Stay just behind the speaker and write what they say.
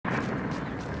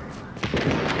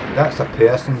That's a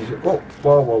person. Oh,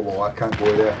 whoa, whoa, whoa! I can't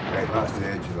go there. Right, that's the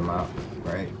edge of the map.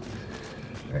 Right.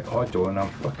 Right, hold on. I'm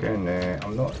fucking.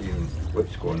 I'm not even.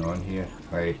 What's going on here?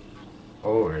 Right.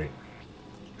 All right.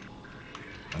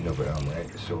 I know where I'm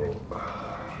right. So.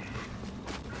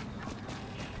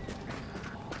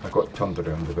 I got turned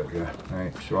around a bit there.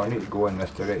 Right. So I need to go in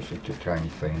this direction to try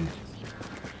and find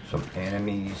some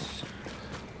enemies.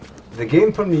 The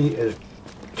game for me is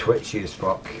twitchy as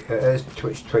fuck. It is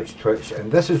twitch, twitch, twitch,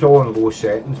 and this is all in low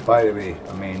settings, by the way.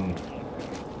 I mean,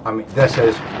 this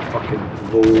is fucking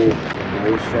low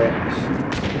settings.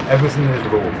 Everything is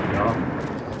low, you know.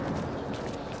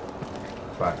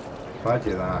 In fact, if I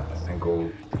do that and go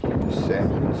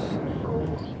settings and go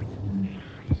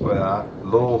with that,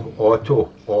 low,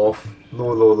 auto, off,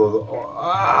 low,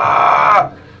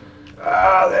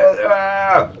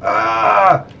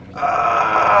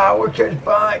 look at his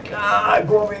back,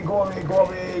 go away,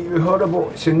 you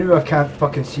horrible. So now I can't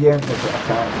fucking see anything that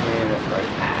attacks me, and it's like,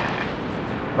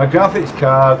 my graphics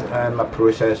card and my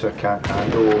processor can't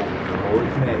handle the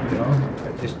load, mate, you know,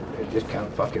 it just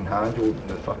can't fucking handle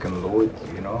the fucking load,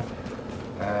 you know,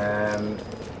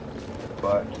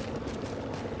 but,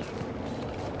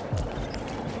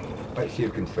 let's see if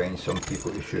we can find some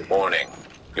people to shoot. Warning.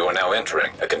 You are now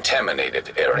entering a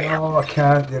contaminated area. No, I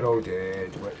can't. They're all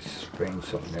dead. Let's find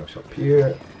something else up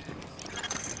here.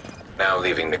 Now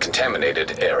leaving the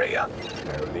contaminated area.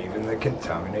 Now leaving the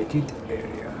contaminated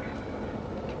area.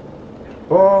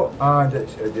 Oh, and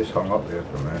it just hung up there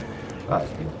for a minute.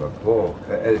 That's been bugged. Whoa,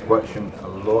 it is glitching a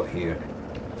lot here.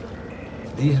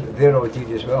 They're all dead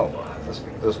as well.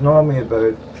 There's normally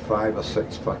about 5 or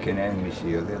 6 fucking enemies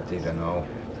here. They're dead and all.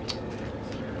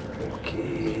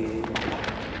 Okay.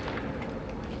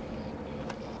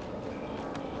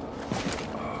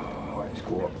 Let's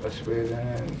go up this way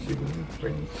then, see if we can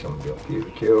find somebody up here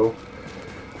to kill.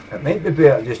 It might be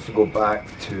better just to go back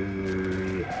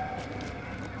to...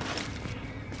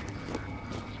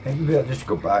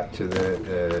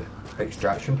 the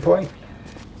extraction point,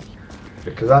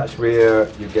 because that's where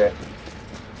you get,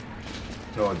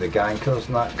 you know, the gankers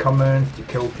and that come in to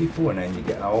kill people, and then you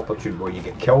get an opportunity, well, you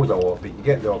get killed a lot, but you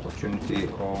get the opportunity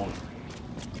of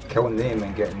killing them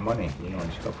and getting money, you know,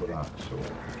 and stuff like that. So,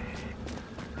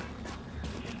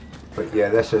 but yeah,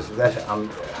 this is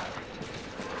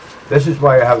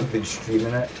why I haven't been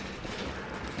streaming it.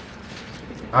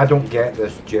 I don't get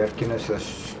this jerkiness, this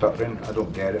stuttering. I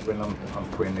don't get it when I'm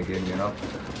playing the game, you know.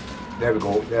 There we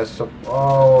go. There's some.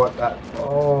 Oh, that.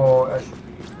 Oh, that's.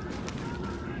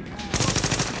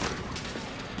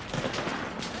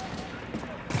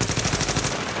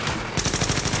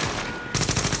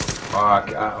 Oh,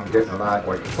 I'm getting lag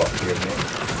like fuck here, mate.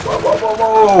 Whoa, whoa, whoa,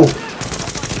 whoa!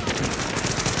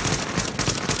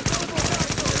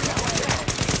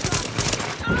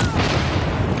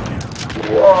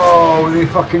 Whoa, they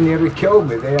fucking nearly killed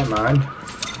me there, man.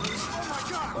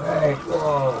 Right,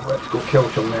 whoa, let's go kill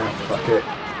some there. Fuck it.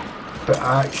 For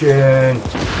action.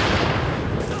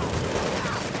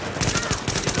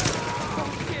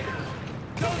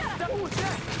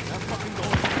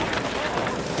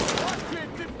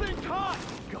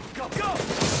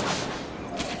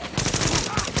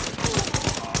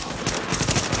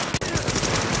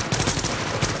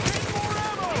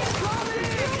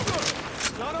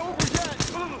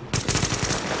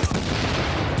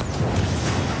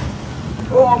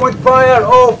 Oh, I'm on fire!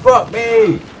 Oh, fuck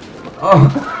me! Oh.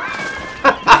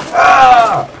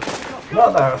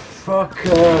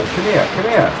 Motherfucker! Come here, come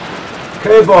here!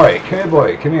 Cowboy,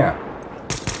 come here!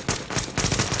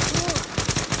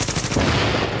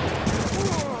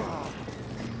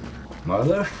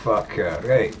 Motherfucker,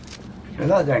 right. Now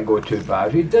that didn't go too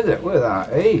bad, did it? Look at that,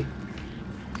 eh?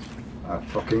 I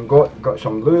fucking got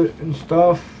some loot and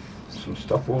stuff. Some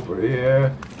stuff over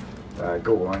here.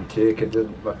 Go on, take it,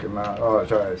 didn't fucking matter. Oh,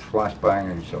 sorry, it's flashbang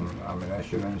and some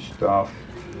ammunition and stuff.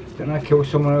 Didn't I kill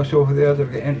someone else over there? Did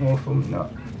I get anything off them? No.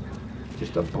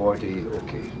 Just a body,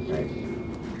 okay, right.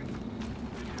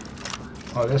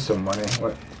 Oh, there's some money.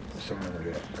 What? There's some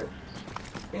money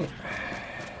there.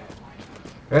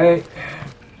 Right.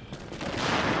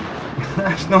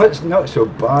 It's not so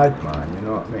bad, man, you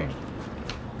know what I mean?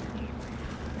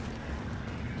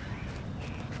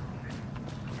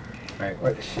 Right,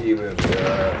 let's see where we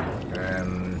are.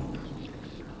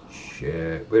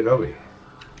 Shit, where are we?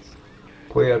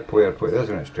 Player. There's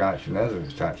an extraction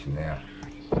there.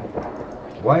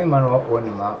 Why am I not on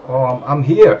the map? Oh, I'm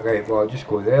here. Right, well, I'll just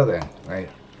go there then. Right.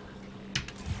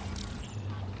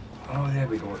 Oh, there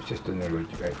we go. It's just on the road.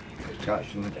 Right.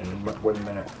 Extraction in 1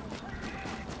 minute.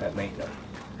 It might not.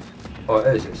 Oh,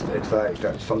 it is. It's like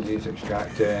that somebody's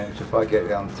extracting. So if I get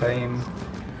there on time,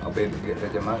 I'll be able to get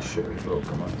rid of my shit as well.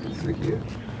 Come on, through here.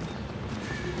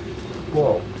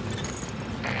 Whoa.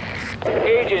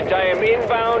 Agent, I am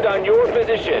inbound on your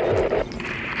position.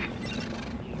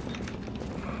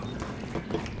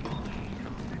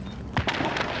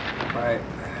 Right.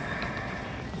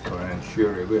 Come on,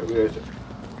 Shuri. Where is it?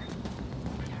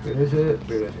 Where is it?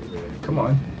 Where is it? Where is it? Come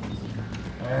on.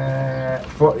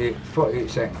 48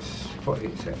 seconds.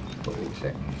 48 seconds. 48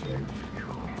 seconds. Right.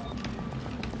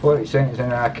 40 seconds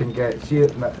and I can get, see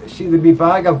the wee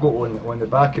bag I've got on the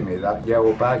back of me, that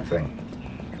yellow bag thing.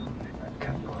 I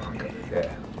can't go,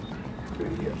 yeah.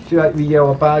 See that wee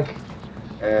yellow bag?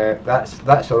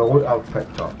 That's a loot I've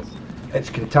picked up. It's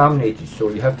contaminated, so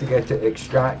you have to get it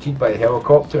extracted by a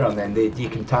helicopter and then they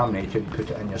decontaminate it and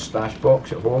put it in your stash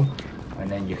box at home. And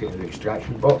then you get the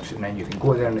extraction box and then you can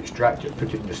go there and extract it,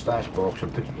 put it in your stash box or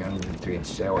put it in your inventory and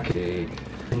sell it to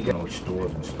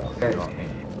stores and stuff. You know what I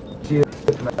mean?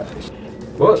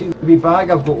 What? See the wee bag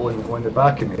I've got on the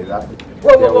back of me, that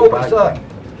Whoa, what's that? Thing.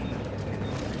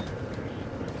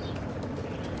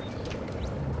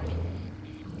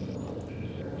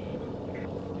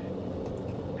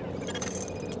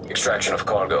 Extraction of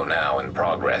cargo now in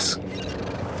progress.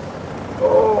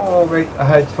 Oh, right, I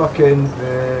had fucking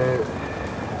the...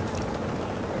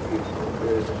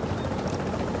 Where is it?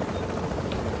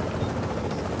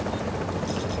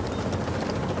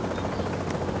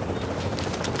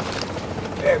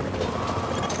 There we go.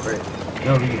 Right,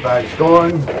 now the bag's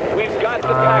gone. We've got the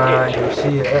And package. you'll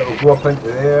see it'll go up into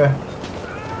there.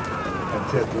 In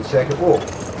 13 seconds. Oh!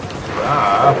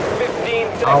 Ah! 15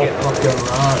 I'll seconds. fucking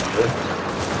run.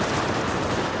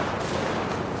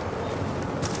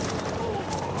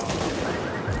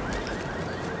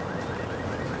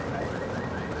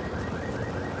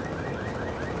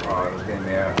 Oh, he's in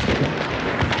there.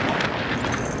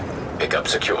 Pickup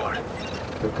secured.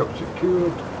 Pickup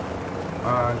secured.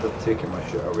 And I'm taking my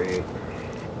shit away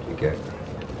to get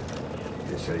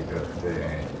this side of the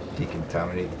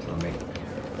decontaminated for me.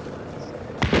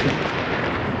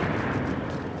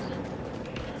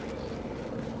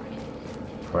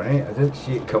 Funny, I didn't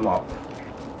see it come up.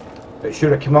 It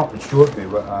should have come up and showed me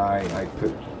what I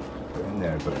put in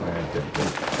there, but it didn't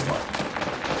come up.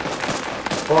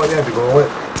 Oh, there we go,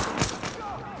 look.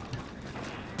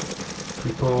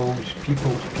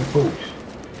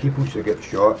 People should get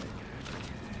shot.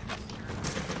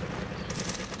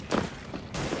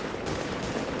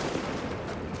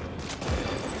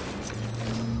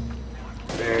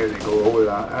 There they go, all of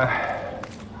that.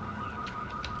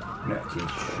 Next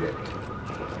is shit.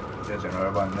 There's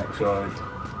another one next side.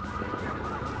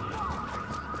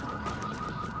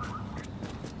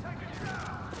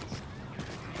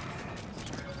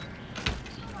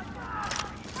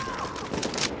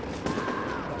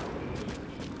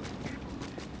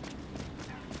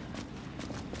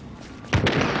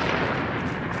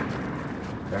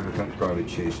 Everything's got to be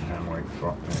chasing him like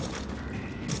fuck, man.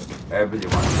 Everybody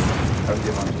wants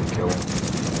to kill him.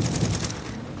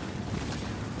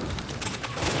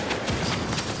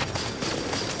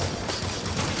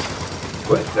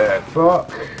 What the fuck?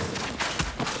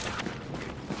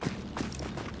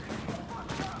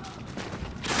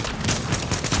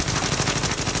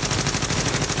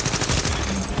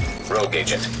 Rogue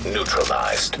agent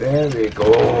neutralized. There we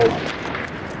go.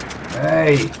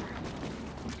 Hey!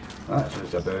 That's what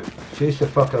it's about. Chase the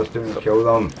fuckers down and kill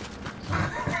them.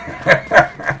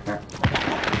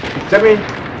 I mean,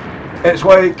 it's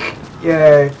like,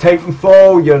 yeah,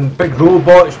 Titanfall, you're in big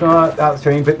robots and all that's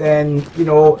fine, but then, you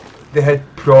know, they had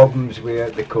problems with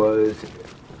it because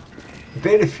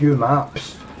very few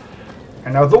maps.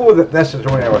 And although that this is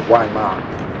only like one map,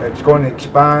 it's going to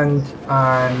expand,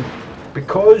 and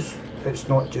because it's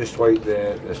not just like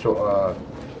the sort of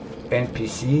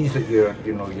NPCs that you're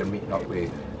meeting up with,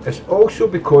 it's also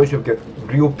because you've got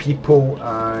real people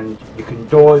and you can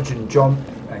dodge and jump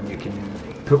and you can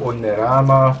put on their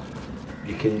armour,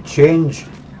 you can change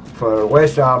for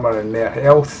less armour and more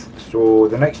health, so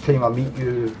the next time I meet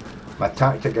you, my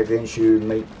tactic against you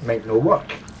might not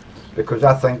work, because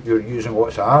I think you're using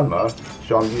lots of armour,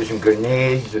 so I'm using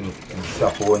grenades and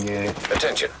stuff on you.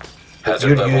 Attention. But Hazard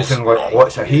you're levels using like normal.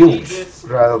 lots of heals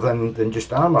rather than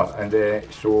just armour, and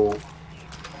so,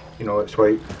 you know, it's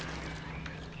like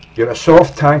you're a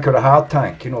soft tank or a hard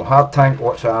tank. You know, hard tank,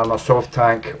 lots of armour, soft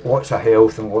tank, lots of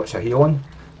health and lots of healing.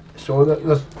 So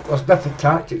there's different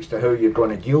tactics to how you're going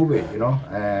to deal with it, you know.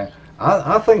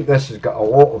 I think this has got a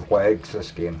lot of legs,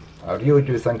 this game. I really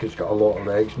do think it's got a lot of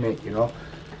legs, mate, you know.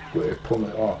 Got to pull me,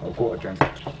 oh, I've got a drink.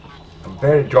 I'm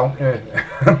very drunk now.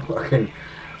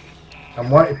 I'm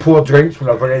wanting to pour drinks when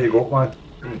I've already got one.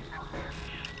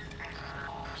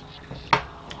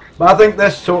 But I think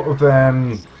this sort of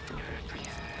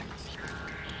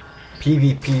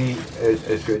PvP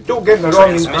is good. Don't get me wrong.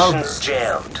 Transmissions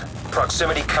jammed.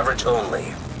 Proximity coverage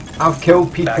only. I've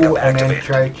killed people and then activated.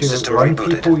 tried to System run rebooted.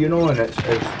 people, you know, and it's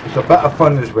a bit of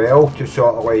fun as well to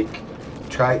sort of like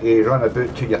try to run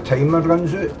about till your timer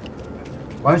runs out.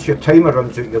 Once your timer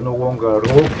runs out, you're no longer a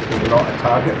rogue and you're not a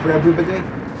target for everybody.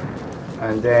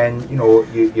 And then, you know,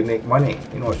 you make money,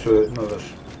 you know, so you know, there's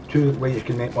two ways you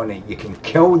can make money. You can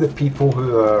kill the people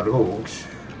who are rogues,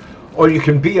 or you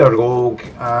can be a rogue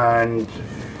and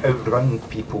outrun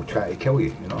people trying to kill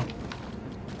you, you know.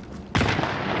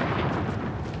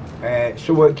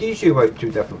 So it gives you like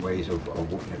two different ways of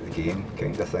looking at the game,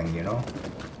 kind of thing, you know.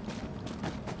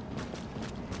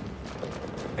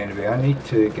 Anyway, I need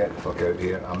to get the fuck out of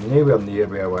here. I'm nowhere near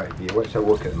where I want to be. Let's have a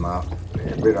look at the map.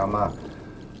 Where am I?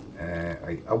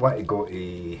 I want to go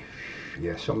to,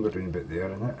 yeah, somewhere around about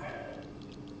there, isn't it?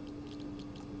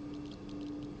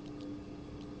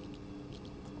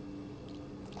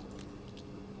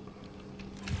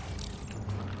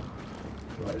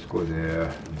 So let's go there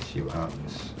and see what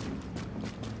happens.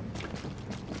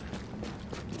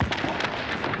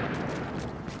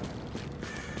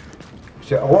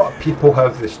 So a lot of people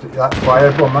have this, that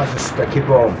fire bomb. That's a sticky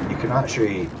bomb. You can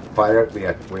actually fire it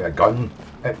with a gun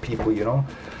at people, you know.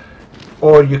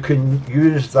 Or you can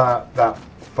use that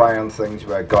firing things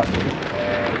with a gun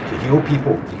to heal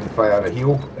people. You can fire a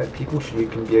heal at people, so you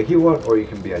can be a healer or you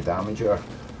can be a damager.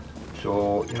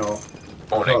 So, you know,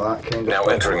 Warning. that kind of Now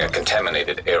stuff. entering a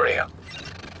contaminated area.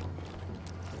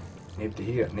 Nobody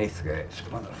here, no threats,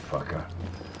 motherfucker.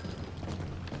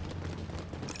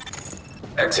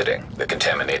 Exiting the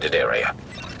contaminated area.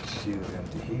 Let's see what's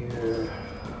empty here.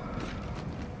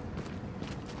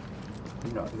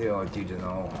 Not the odd dude and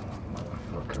all.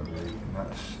 Motherfucker, right.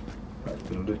 And that's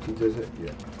been looted, is it?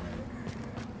 Yeah.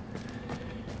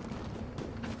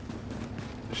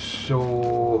 So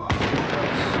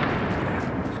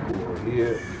let's go over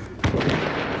here.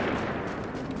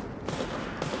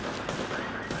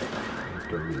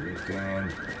 Delete these again.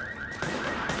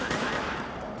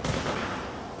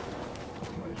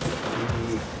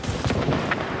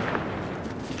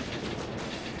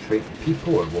 Fight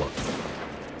people or what?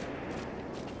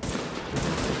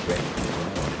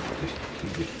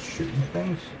 Just shooting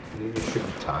things? Are you just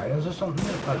shooting tires or something?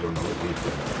 I don't know what these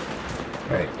do.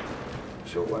 Right.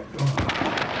 So what? Oh.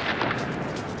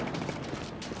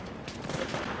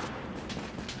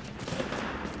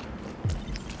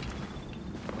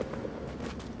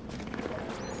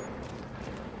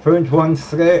 Found one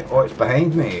threat. Oh, it's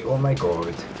behind me. Oh my god.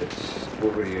 It's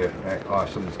over here. Right. Oh,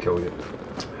 somebody's killed it.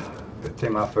 The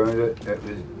time I found it, it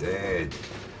was dead.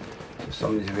 So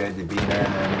somebody's already been in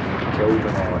and killed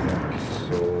them all, I think.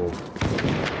 So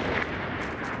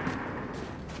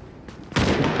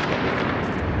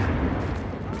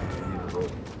here we go.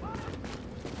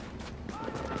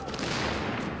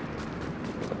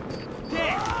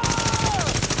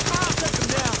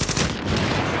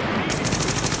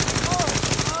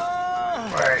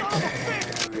 Right,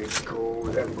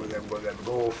 there we go, there we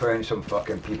go. Found some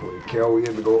fucking people to kill.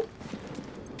 Here we go.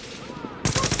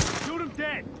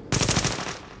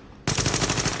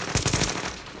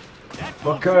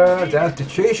 Fucker, do I have to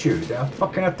chase you? Do I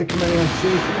fucking have to come in and chase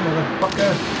you,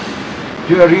 motherfucker?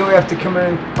 Do I really have to come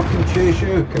in and fucking chase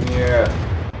you? Come here.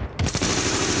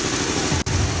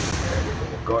 There we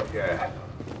go, got ya.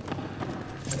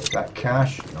 Is that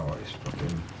cash? No, it's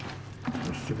fucking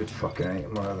some stupid fucking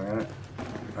item or other in it.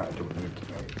 I don't need to.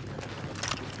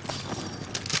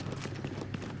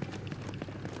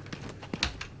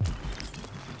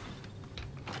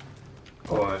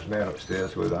 Oh, there's men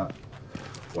upstairs with that.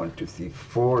 1, 2, 3,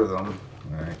 4 of them.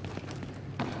 Right.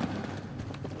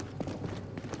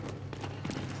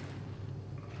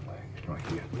 It's not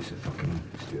here. Where's the fucking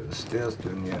stairs? The stairs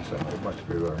down there, so it must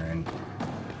be the end.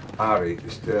 Ah, right, the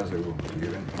stairs are over here,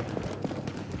 isn't it?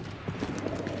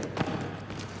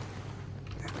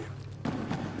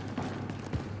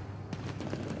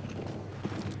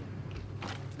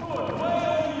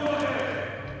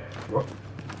 What?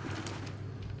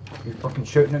 You fucking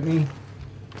shouting at me?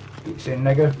 You saying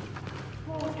nigger?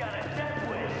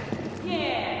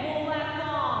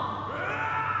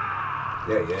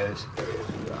 There he is. There he is.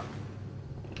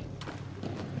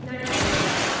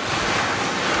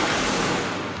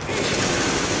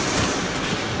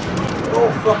 Oh,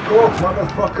 fuck off,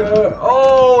 motherfucker!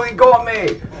 Oh, he got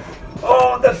me!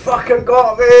 Oh, the fucker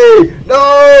got me!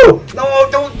 No! No,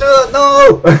 don't do it,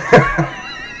 no!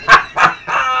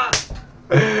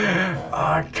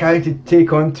 I tried to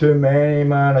take on too many,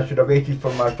 man. I should have waited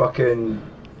for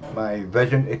my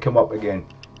vision to come up again.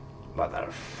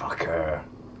 Motherfucker.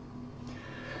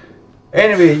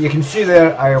 Anyway, you can see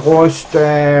there I lost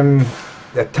the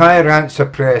Tyrant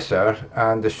suppressor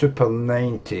and the Super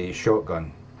 90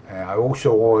 shotgun. I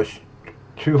also lost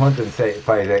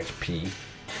 235 XP.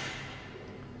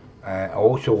 I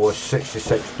also lost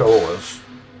 $66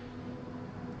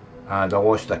 and I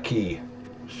lost a key.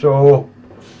 So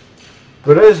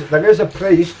there is a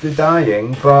price to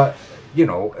dying, but you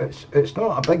know it's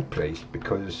not a big price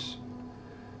because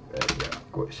yeah,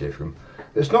 I've got to say from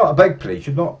it's not a big price.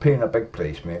 You're not paying a big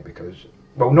price, mate, because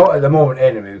well, not at the moment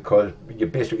anyway, because you're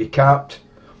basically capped.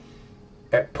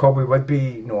 It probably would be,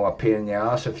 you know, a pain in the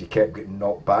ass if you kept getting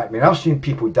knocked back. I mean, I've seen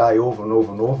people die over and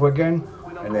over and over again,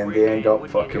 and then they end up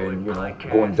fucking, you know,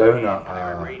 going down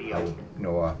a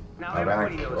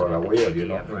rank or a layer, you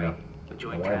know, The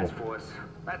Joint Task Force.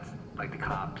 That's like the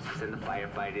cops and the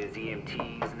firefighters,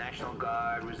 EMTs, National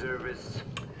Guard, reservists,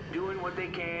 doing what they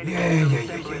can to get some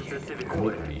semblance of civic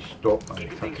order. Stop my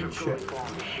fucking shit.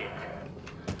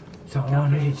 So I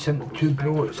need some 2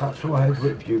 bullets, that's all I had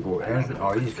with you go in.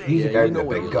 Oh, he's a guy with the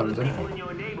big guns, isn't he?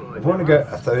 I've only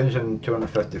got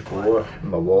 1,254 in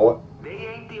my wallet.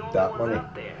 That money.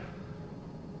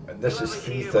 And this is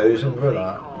 3,000 for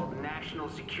that.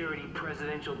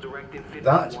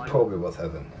 That's probably worth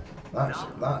having.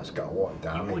 That's got a lot of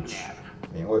damage. I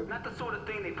mean, look.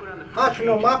 Actually,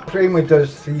 no, my primary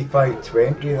does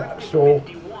 3,520, so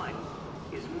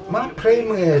my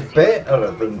primary is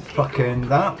better than fucking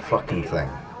that fucking thing.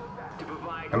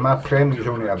 And my primary's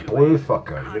only a blue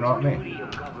fucker, you know what I mean?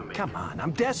 Come on,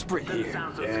 I'm desperate here.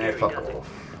 Yeah, fuck off.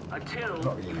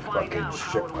 Not you fucking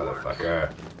shit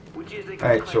motherfucker.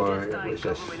 Right, so what's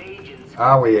this?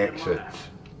 Alley exit.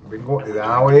 We can go to the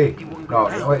alley. No,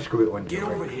 let's go on to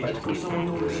let's go to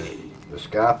the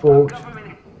scaffold.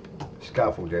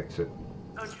 Scaffold exit.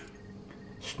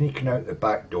 Sneaking out the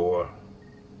back door.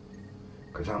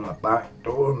 Because I'm a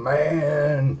backdoor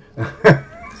man.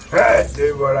 I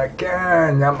do what I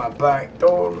can. I'm a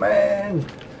backdoor man.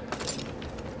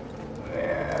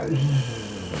 Yeah.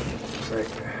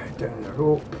 Right down the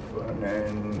rope. And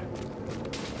then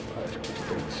let's just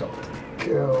find something to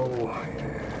kill.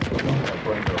 Yeah. I don't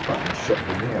know about the fucking shit in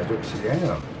here. I don't see any of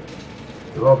them.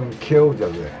 They've all been killed,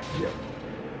 have they? Yep.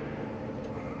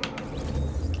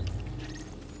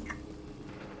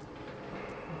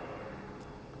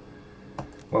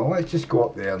 Well, let's just go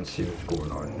up there and see what's going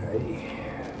on, right?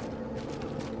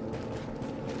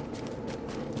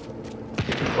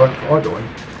 Hold on.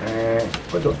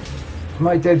 Hold on. Is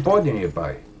my dead body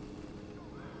nearby?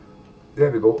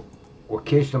 There we go.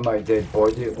 Location of my dead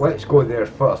body. Let's go there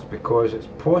first because it's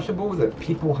possible that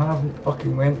people haven't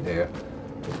fucking went there.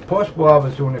 It's possible I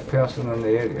was the only person in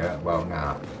the area. Well,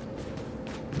 nah.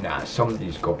 Nah,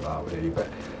 somebody's got that already, but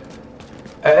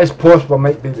it is possible I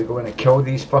might be able to go in and kill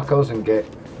these fuckers and get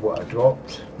what I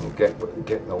dropped. We'll get the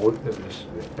loot that was,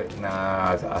 but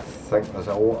nah, I think there's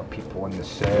a lot of people on the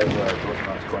server. I don't think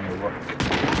that's going to work.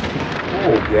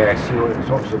 Oh yeah, see, there's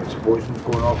lots of explosions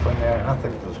going off in there. I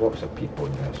think there's lots of people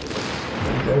in there. So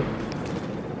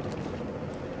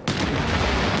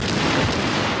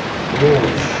oh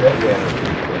shit, yeah, there's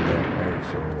people in there. Right,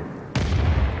 so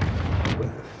what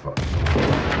the fuck?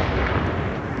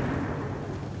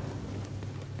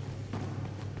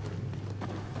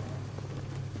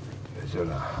 Is there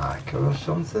a hacker or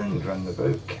something running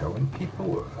about killing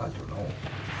people? I don't know.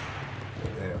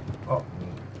 There. Oh,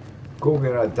 go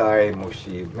where I die and we'll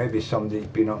see. Maybe somebody's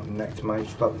been up next to my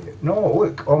stuff. No,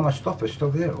 look, all my stuff is still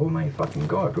there. Oh my fucking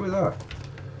god, look at that.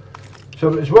 So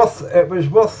it was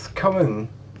worth coming.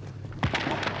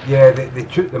 Yeah, they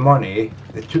took the money.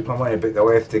 They took my money, but they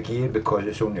left the gear because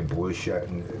it's only bullshit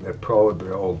and they're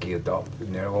probably all geared up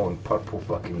and they're all in purple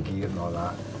fucking gear and all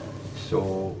that.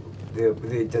 So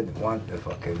they didn't want the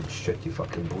fucking shitty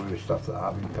fucking blue stuff that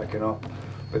I've been picking up.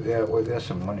 But there's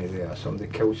some money there.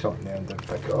 Somebody killed something there and didn't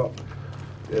pick it up.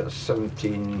 There's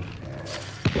 $17.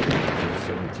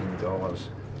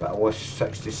 But I lost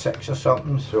 66 or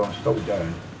something, so I'm still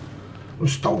down. I'm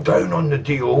still down on the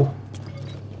deal.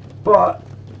 But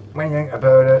when you think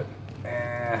about it,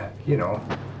 you know,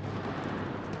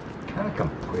 can't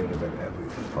complain about every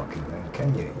fucking thing,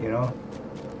 can you? You know?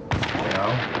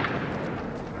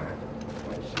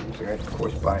 Let's see, so let's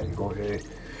close by to go to.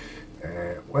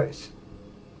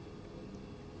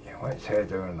 Let's head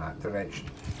down in that direction.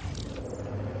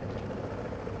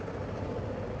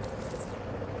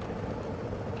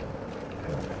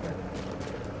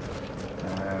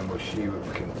 And we'll see what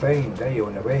we can find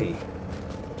on the way.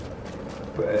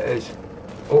 But it is.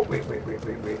 Oh, wait.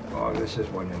 Oh, this is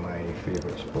one of my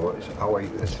favourite spots. I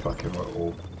like this fucking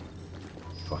little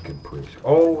fucking place.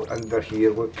 Oh, and they're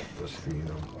here, look. There's 3 of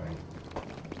them, right?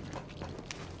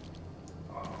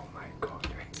 Oh my god.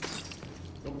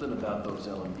 Something about those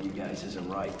LMB guys isn't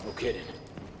right. No kidding.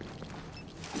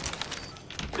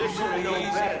 This should have known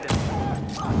better than...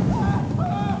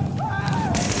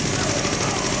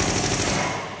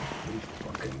 He's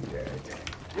fucking dead.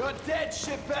 You're dead,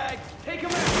 shitbag! Take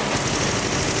him out!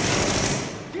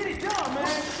 Get it down,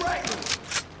 man! Frightening!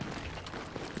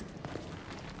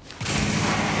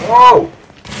 Whoa!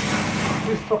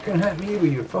 You fucking hit me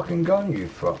with your fucking gun, you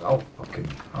fuck. I'll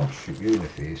shoot you in the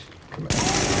face. Come here.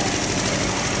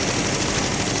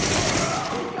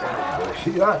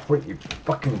 See, that's what you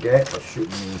fucking get for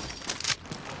shooting me.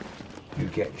 You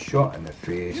get shot in the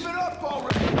face. Give it up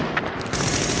already!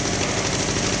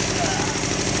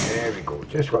 There we go,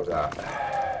 just got that.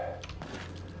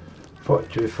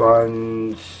 42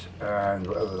 funds, and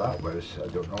whatever that was, I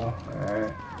don't know.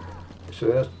 So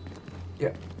there's,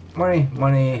 yeah, money,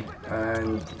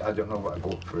 and I don't know what I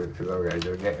go for the other guy.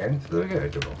 Do I get anything for the other guy? I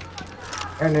don't know.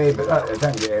 Anyway, but that, I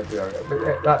didn't get anything for the other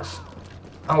guy. But that's,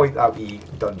 I like that wee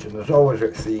dungeon. There's always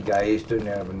like 3 guys down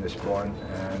there when they spawn,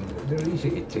 and they're easy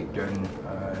to take down,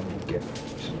 and you get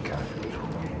some cash for this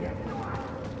one.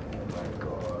 Oh my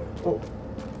god. Oh!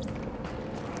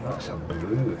 That's a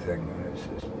blue thing.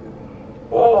 It's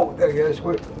oh, there he is.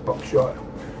 Look, buckshot.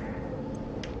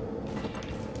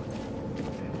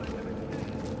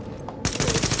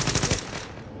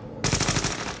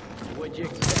 What'd you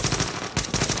expect?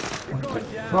 What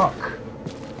the fuck?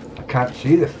 I can't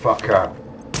see the fucker.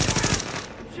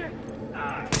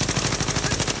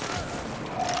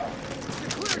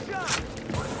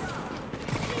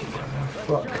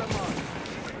 Fuck.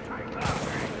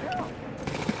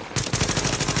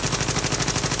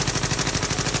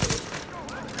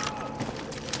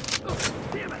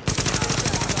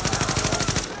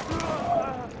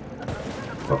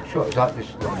 Buckshot, is that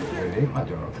just on the name? I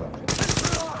don't know if that.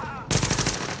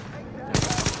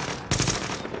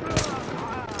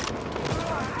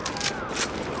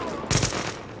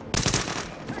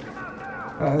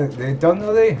 They done,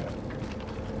 are they?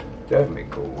 There we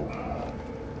go.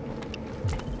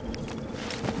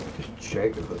 Just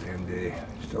check if there's anybody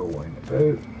still lying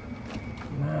about.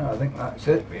 No, I think that's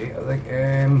it, mate. I think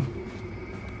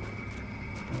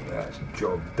that's the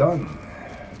job done.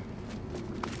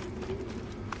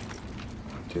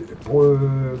 Take the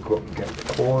blue, go up and get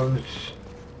the clothes.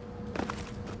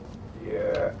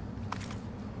 Yeah.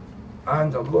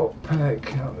 And a lockpick,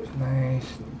 that was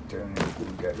nice. Down there, go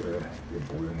get the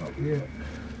bowling up here.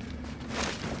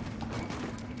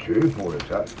 2 bullets,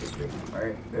 that's good.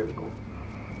 Right, there we go.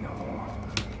 No.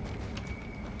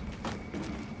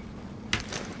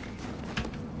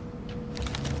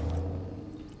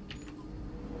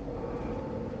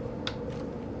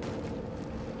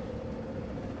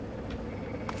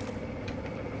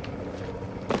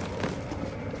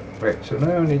 Right, so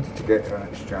now I need to get to an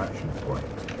extraction point.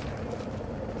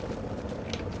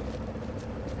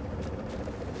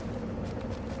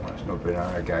 That's no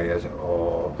banana guy, is it?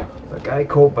 Oh, the guy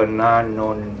called Banana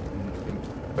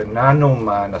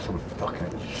Man or some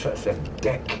fucking such a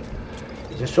dick.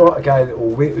 He's the sort of guy that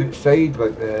will wait outside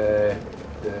like the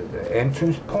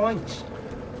entrance points.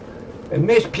 And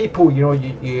most people, you know,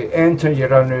 you enter, you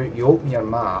run out, you open your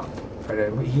map. And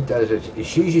then what he does is, he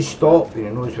sees you stop and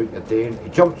he knows what you're doing. He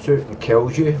jumps out and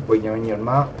kills you when you're on your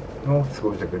map. You know,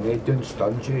 throws a grenade down,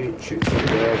 stuns you, shoots you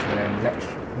there, and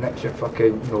then next your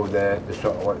fucking, you know, the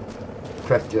sort of like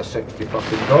 50 or 60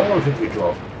 fucking dollars that you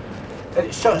drop.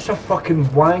 It's such a fucking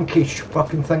wankish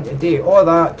fucking thing to do. All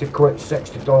that to collect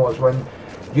 $60 when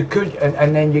you could,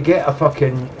 and then you get a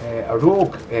fucking a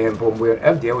rogue emblem where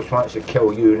everybody else wants to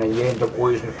kill you, and then you end up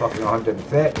losing fucking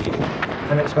 130.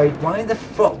 And it's like, why the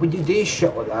fuck would you do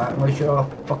shit like that unless you're a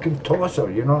fucking tosser,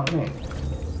 you know what I mean?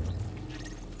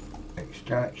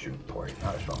 Extraction point,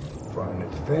 that's what I'm finding.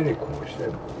 It's very close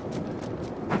then.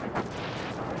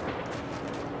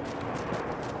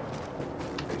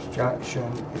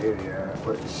 Extraction area,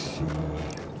 let's see,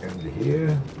 into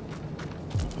here.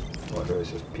 Oh,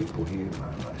 there's just people here,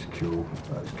 man, that's cool,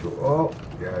 that's cool. Oh,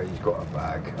 yeah, he's got a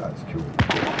bag, that's cool.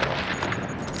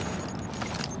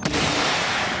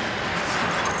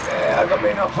 I got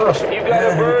mine up first. You've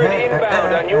got a bird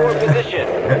inbound on your position.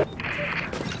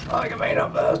 I got mine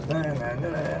up first. Right.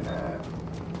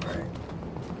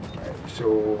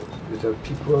 So, is there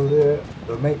people there?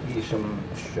 There might be some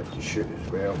shit to shoot as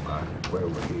well, man, while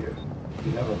we're here.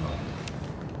 You never know.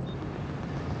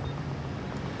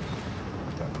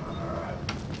 Doesn't matter.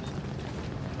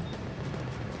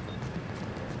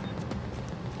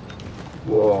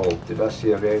 Whoa, did I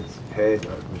see a red head?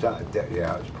 Was that a death?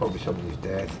 Yeah, it was probably somebody's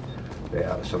death. Yeah,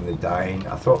 that was somebody dying.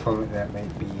 I thought for a minute that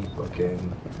might be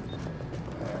fucking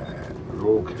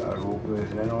rogue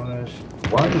moving in on us.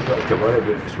 One you've got to worry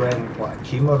about is when like a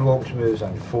team of rogues moves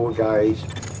and 4 guys,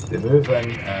 they move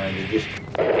in and they just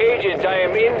Agent, I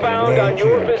am inbound on naked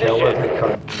your and kill every position.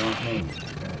 cunt, you know what I mean?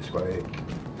 And it's like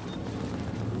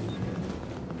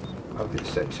I've got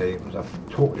 6 items, I've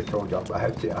totally filled up. I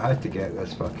had to get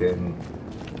this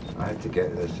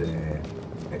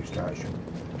extraction.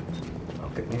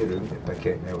 I've got no room to pick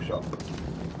anything else up.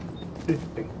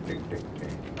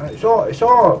 And it's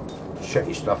all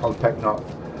shitty stuff I'm picking up.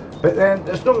 But then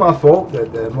it's not my fault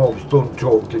that the mobs don't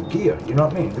drop good gear, you know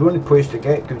what I mean? The only place to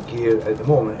get good gear at the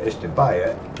moment is to buy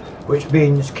it, which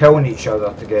means killing each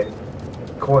other to get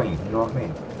coin, you know what I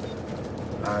mean?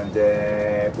 And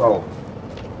well,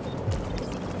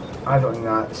 I don't think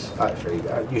that's actually,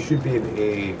 you should be able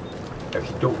to, if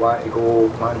you don't want to go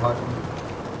manhunting,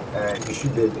 you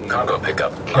should be able to Cargo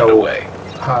pickup kill, underway.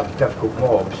 have difficult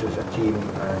mobs as a team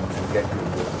and get good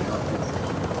gear, you know what I mean?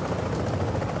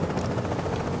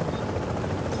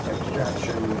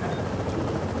 Extraction.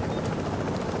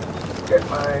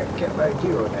 Get my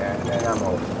gear on there and then I'm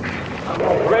off. I'm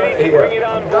off. Ready to Here. bring it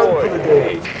on I'm done board. for the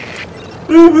day.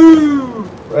 Woohoo!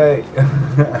 Right.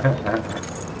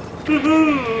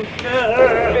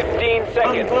 15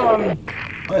 seconds.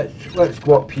 Let's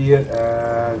go up here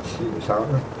and see what's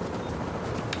happening.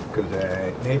 Because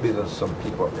maybe there's some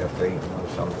people up there fighting or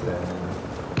something.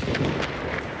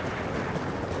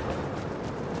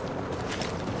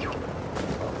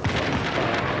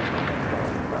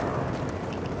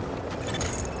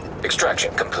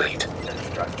 Extraction complete.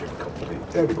 Extraction complete.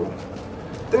 There we go.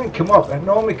 Didn't come up. It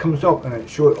normally comes up and it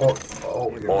shows all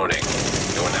Warning.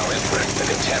 You are now entering the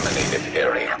contaminated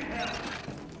area.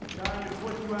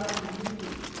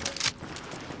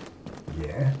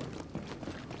 Yeah.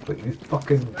 But you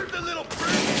fucking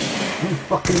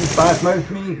badmouth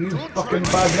me. You fucking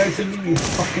badmouthing me. You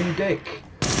fucking dick.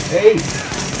 Hey. You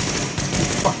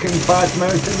fucking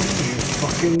badmouthing me. You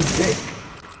fucking dick.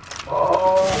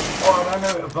 Oh, I ran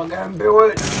out of fucking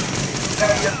bullets.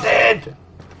 Now you're dead.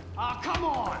 Oh, come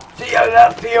on! See how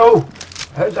that feel?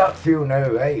 How's that feel now,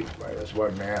 right? Right, there's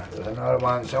one there. There's another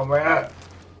one somewhere.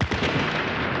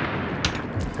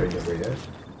 Couldn't get where he is.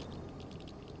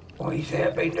 Oh, he's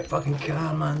there behind the fucking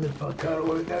car, man. The fucking car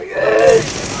over there. Yes!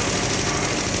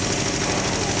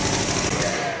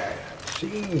 Yeah.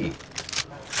 See?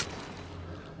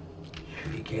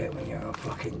 What you get when you're a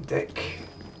fucking dick?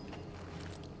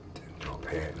 Didn't drop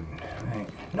it. Right,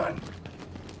 none.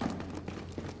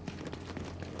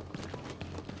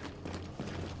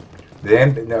 The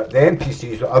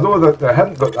NPCs, although they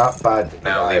haven't got that bad.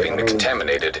 Now AI, leaving the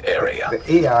contaminated area. The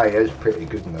AI is pretty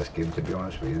good in this game, to be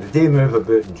honest with you. They move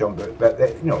about and jump out, but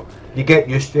you know, you get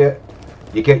used to it.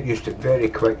 You get used to it very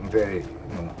quick and very,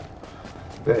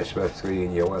 very swiftly,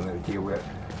 and you learn how to deal with it.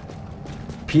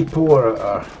 People are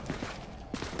a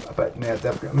bit more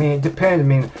difficult. I mean, it depends. I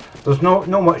mean, there's no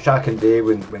much I can do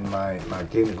when my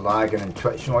game is lagging and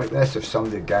twitching like this if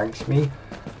somebody ganks me.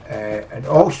 And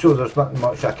also there's not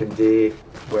much I can do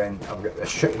when I've got a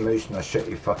shitty mouse and a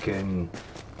shitty fucking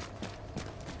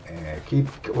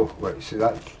wait, see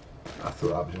that, I thought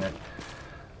that was in it.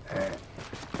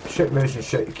 Shit mouse and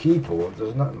shitty keyboard,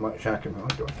 there's not much I can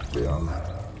do.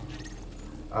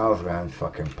 I've ran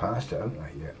fucking past it, haven't I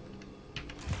yet?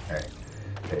 Right,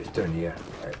 it's down here.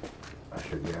 Right. I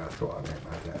thought I meant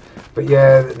that. But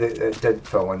yeah, it did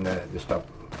fill in the stuff.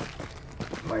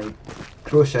 My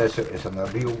processor is in a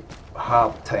real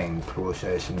hard time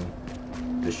processing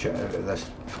the shit out of this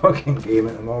fucking game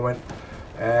at the moment.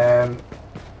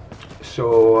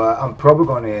 So I'm probably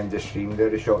going to end the stream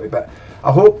very shortly, but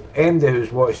I hope anybody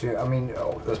who's watching it, I mean,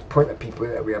 there's plenty of people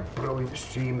there with a brilliant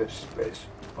stream, it's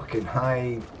fucking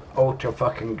high, ultra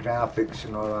fucking graphics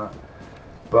and all that,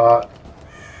 but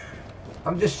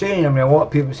I'm just saying, I mean, a lot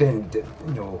of people saying,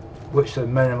 what's the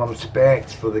minimum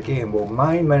specs for the game? Well,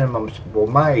 my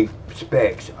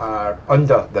specs are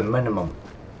under the minimum.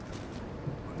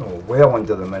 No, well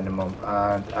under the minimum,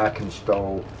 and I can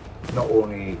still not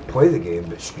only play the game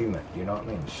but stream it. You know what I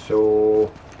mean?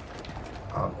 So,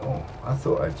 I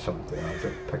thought I had something. I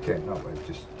didn't pick it up. I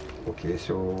just okay.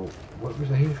 So, what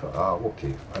was I here for? Ah,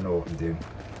 okay. I know what I'm doing.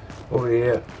 Over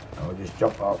here, I'll just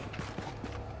jump up,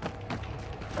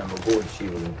 and we'll go and see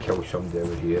if we can kill somebody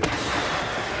over here.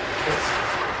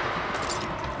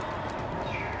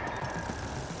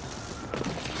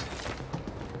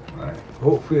 Right.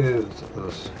 Hopefully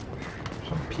there's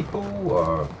some people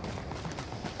or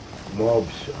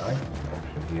mobs. Right,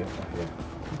 mobs in here. Yeah,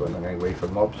 I'm going any way for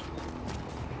mobs.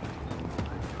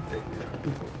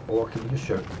 Or can you just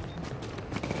shout?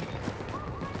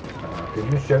 Can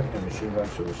you just shout in the machine gun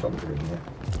so there's something in here?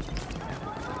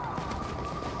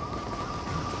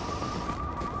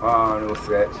 Ah, no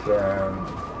threats.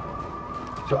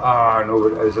 So, ah, no,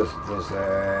 it is. There's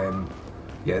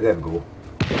yeah, there we go.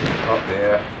 Up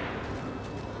there.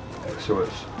 So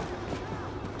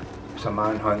it's a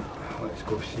manhunt. Let's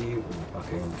go see if I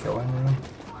can kill anyone.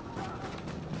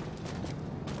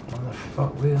 What the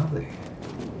fuck, where are they?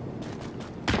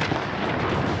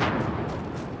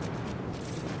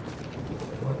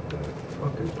 What the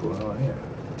fuck is going on here?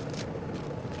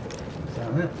 Is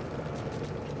that it?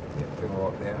 Yep, they go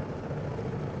up there.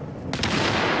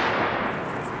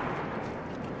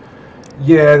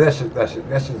 Yeah, this is the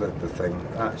thing.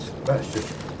 That's just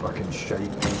fucking shite,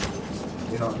 mate.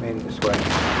 You know what I mean? It's when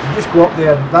you just go up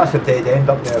there, that's a dead end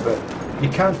up there, but you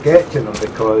can't get to them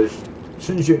because as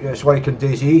soon as it's like in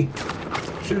DayZ,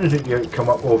 as soon as you come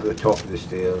up over the top of the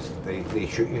stairs, they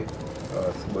shoot you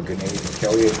with a grenade and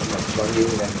kill you, and then stun you,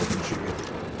 and then they can shoot you.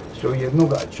 So you've not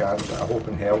got a chance, I hope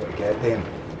in hell, to get them.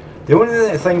 The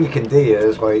only thing you can do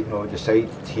is like, decide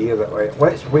here that like,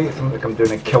 let's wait for them to come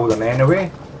down and kill them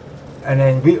anyway. And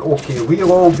then we'll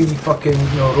all be fucking,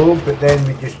 rogue, but then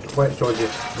let's all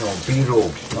just, be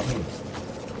rogues, you know what I mean?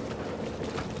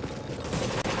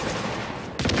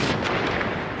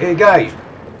 Hey guys,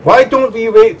 why don't we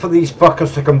wait for these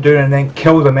fuckers to come down and then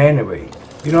kill them anyway?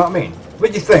 You know what I mean?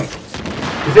 What do you think?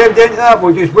 Is there evident that?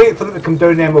 We'll just wait for them to come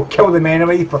down and then we'll kill them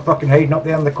anyway for fucking hiding up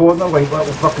there in the corner like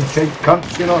little fucking shite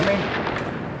cunts, you know what I mean?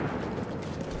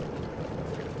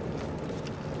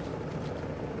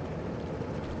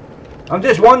 I'm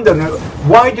just wondering,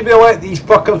 why do we let these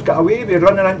fuckers get away with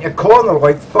running into a corner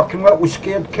like fucking little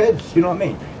scared kids, you know what I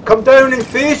mean? Come down in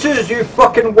faces, you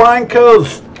fucking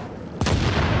wankers!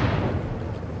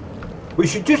 We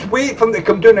should just wait for them to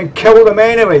come down and kill them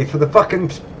anyway for the fucking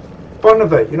fun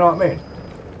of it, you know what I mean?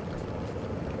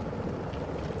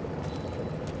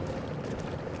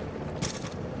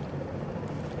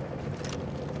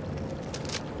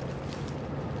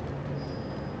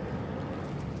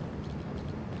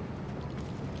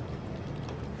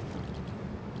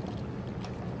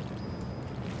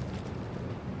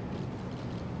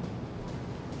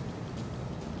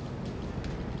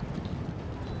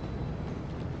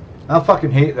 I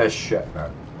fucking hate this shit,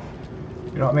 man.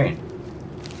 You know what I mean?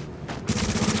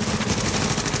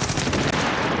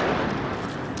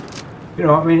 You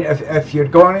know what I mean? If you're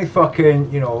going to fucking,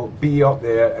 be up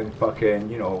there and fucking,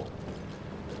 just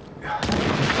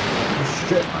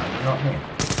shit, man. You know what I mean?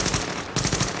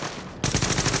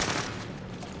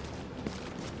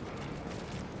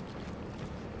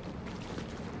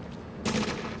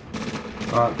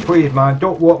 Please, man,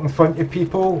 don't walk in front of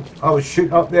people. I was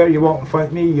shooting up there, you walk in front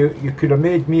of me, you could have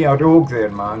made me a rogue there,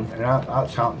 man, and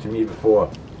that's happened to me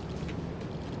before.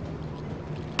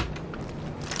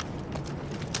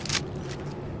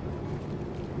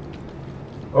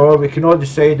 Or we can all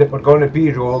decide that we're going to be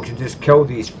rogues and just kill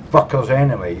these fuckers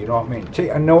anyway, you know what I mean?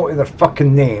 Take a note of their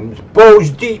fucking names. Balls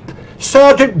Deep!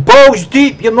 Sergeant Balls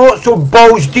Deep! You're not so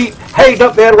balls deep! Hide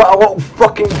up there with a little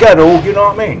fucking girl, you know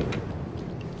what I mean?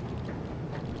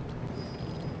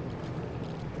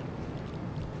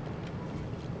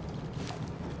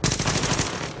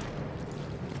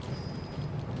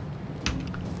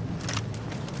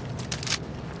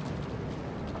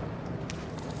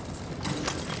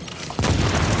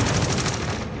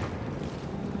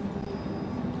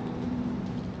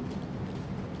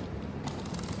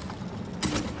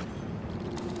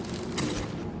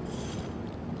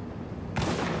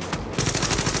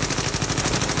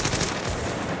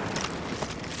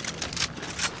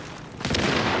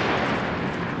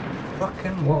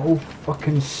 Little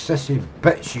fucking sissy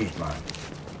bitches, man.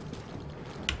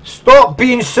 Stop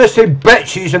being sissy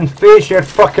bitches and face your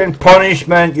fucking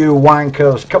punishment, you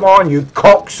wankers. Come on, you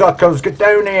cocksuckers, get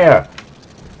down here.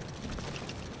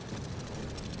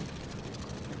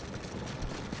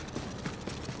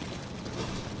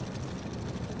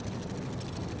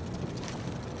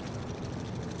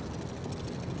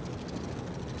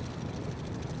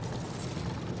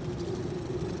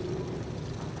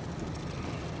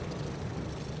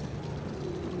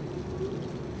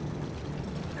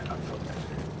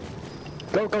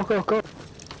 Go, go, go, go!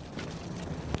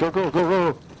 Go, go, go,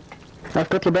 go! I've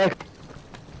got your back!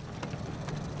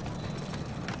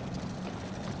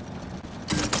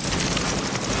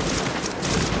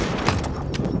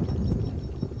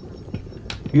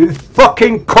 You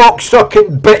fucking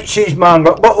cocksucking bitches, man!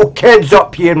 Little kids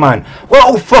up here, man!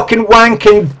 Little fucking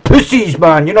wanking pussies,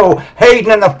 man!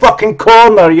 Hiding in the fucking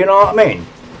corner, you know what I mean?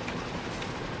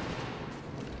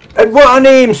 And what a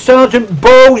name, Sergeant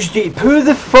Balls Deep! Who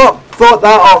the fuck thought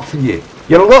that up for you?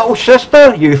 Your little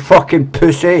sister, you fucking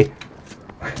pussy!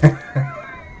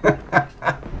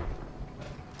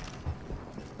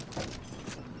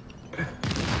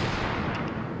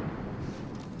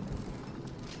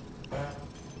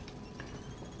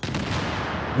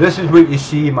 This is what you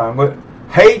see, man. Look,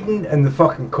 hiding in the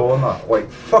fucking corner, like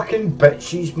fucking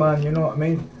bitches, man. You know what I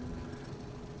mean?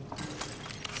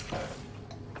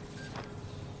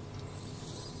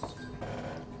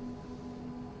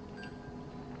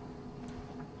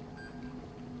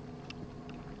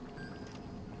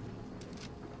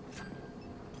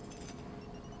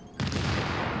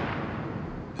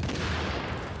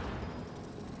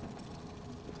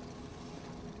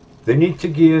 They need to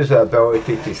give us the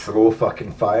ability to throw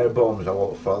fucking firebombs a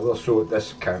lot further, so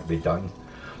this can't be done.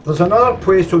 There's another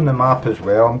place on the map as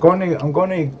well. I'm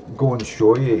gonna go and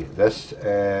show you this.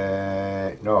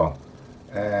 No,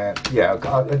 yeah,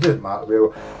 it doesn't matter.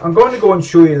 Well, I'm going to go and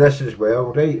show you this as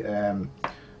well, right?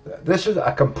 This is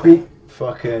a complete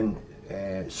fucking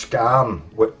scam.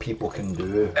 What people can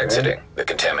do. Exiting right? the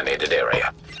contaminated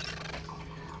area.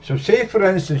 So say for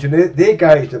instance, you know, they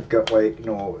guys have got like, you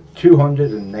know,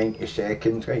 290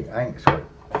 seconds, right? I think it's like,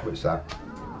 what's that?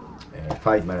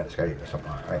 5 minutes, right, or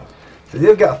something like that, right? So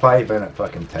they've got a 5 minute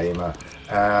fucking timer,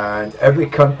 and every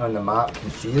cunt on the map can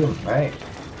see them, right?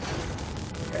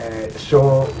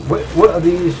 So what are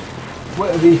these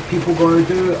people going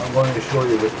to do? I'm going to show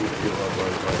you what these people are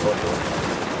going to do.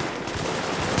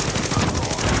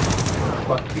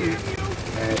 Fuck you.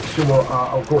 So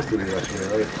I'll go through this here,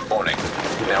 right? Warning.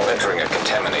 Now entering a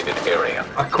contaminated area.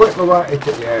 I quickly wanted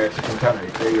to, yeah, it's a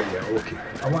contaminated area, yeah, okay.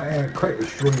 I want to quickly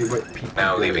show you what people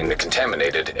Now do. leaving the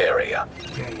contaminated area.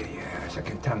 Yeah, it's a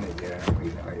contaminated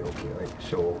area, right, okay, right,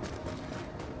 so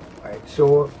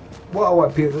what I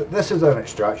want people, this is an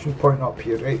extraction point up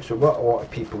here, right, so what a lot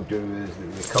of people do is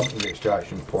they come to the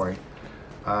extraction point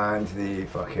and they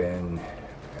fucking,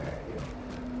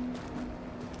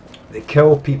 they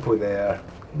kill people there,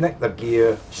 nick their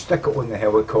gear, stick it on the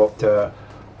helicopter,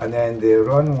 and then they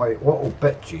run like little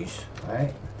bitches,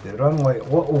 right? They run like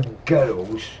little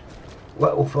girls,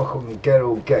 little fucking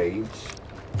girl guides,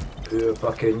 who are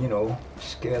fucking, you know,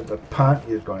 scared their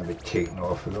panties are going to be taken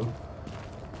off of them.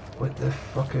 What the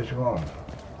fuck is wrong?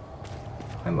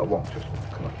 I'm a wonk, just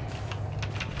come on.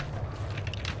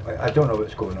 I don't know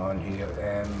what's going on here.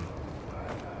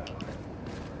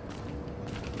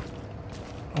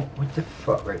 Oh, what the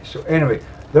fuck, right, so anyway,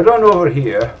 they run over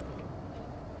here.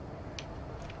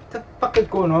 What the fuck is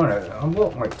going on? I'm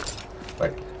walking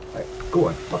like, go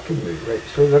on, fucking move, right,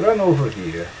 so they run over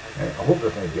here, right? I hope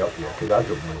there's nobody up here, because I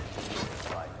don't know,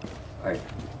 right,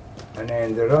 and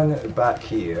then they run back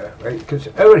here, right, because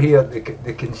over here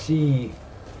they can see,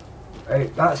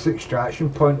 right, that's the extraction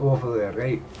point over there,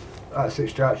 right, that's the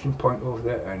extraction point over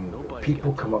there, and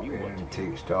people come up here and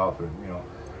take stuff, and you know,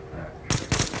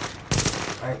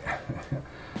 right.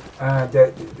 And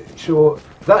so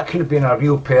that could have been a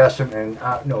real person, and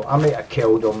no, I might have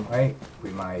killed him, right,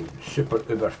 with my super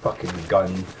uber fucking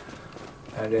gun.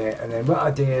 And then what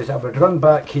I do is I would run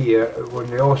back here when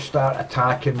they all start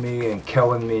attacking me and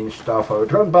killing me and stuff. I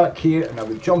would run back here and I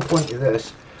would jump onto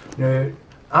this. Now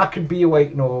I could be like,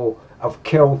 you know, I've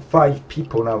killed 5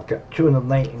 people and I've got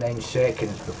 299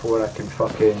 seconds before I can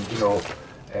fucking, you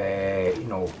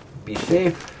know, be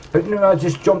safe. But no, I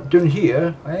just jump down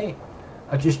here, right?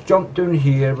 I just jump down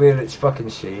here where it's fucking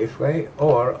safe, right?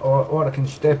 Or I can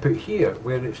step out here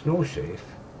where it's no safe,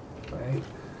 right?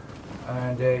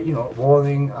 And you know,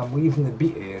 warning, I'm leaving the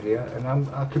beat area, and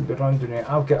I could be running it.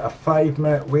 I've got a 5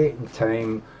 minute waiting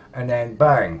time, and then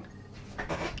bang.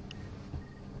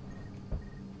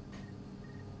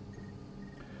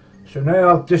 So now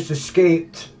I've just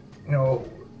escaped, you know.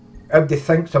 Everybody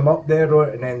thinks I'm up there,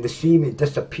 and then they see me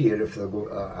disappear if they go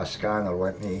a scanner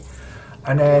like me.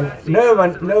 And then now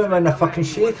I'm in a fucking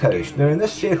safe house. Now in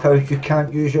this safe house you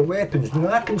can't use your weapons. Now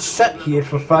I can sit here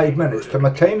for 5 minutes till my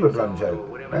timer runs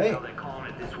out, right?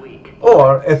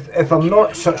 Or if I'm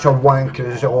not such a wanker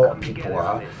as a lot of people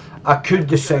are, I could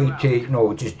decide to, you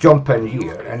know, just jump in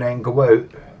here and then go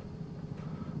out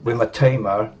with my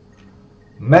timer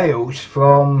miles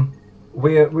from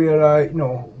where you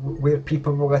know, where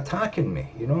people were attacking me,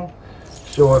 you know.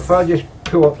 So if I just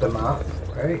pull up the map,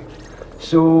 right,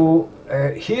 so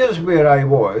here's where I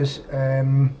was,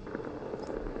 yeah,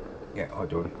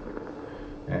 hold on,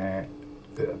 a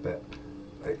bit,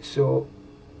 right, so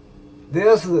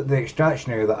there's the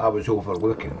extraction area that I was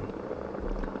overlooking,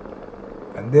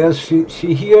 and there's,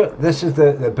 see here, this is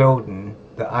the building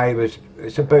that I was,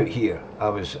 it's about here, I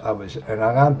was, and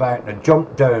I ran back and I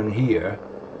jumped down here,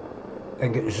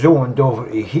 and get zoned over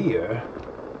to here,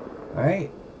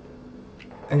 right?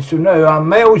 And so now I'm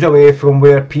miles away from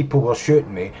where people were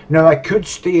shooting me. Now I could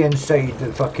stay inside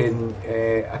the fucking,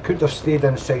 I could have stayed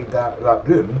inside that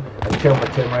room until my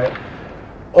time out.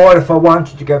 Or if I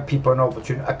wanted to give people an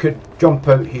opportunity, I could jump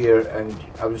out here and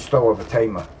I would still have a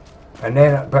timer. And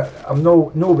then, but I'm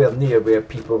nowhere near where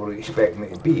people will expect me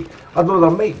to be. Although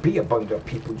there might be a bunch of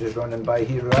people just running by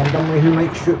here randomly who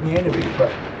might shoot me anyway.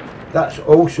 But that's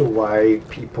also why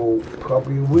people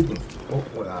probably wouldn't. Oh,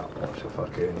 look at that, lots of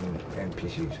fucking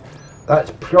NPCs.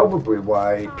 That's probably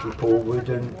why people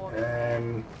wouldn't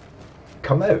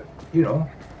come out, you know.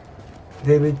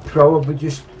 They would probably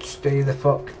just stay the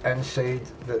fuck inside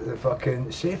the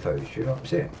fucking safe house, you know what I'm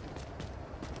saying?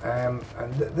 And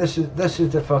this is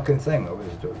the fucking thing. Oh,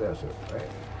 there's it, right?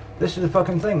 This is the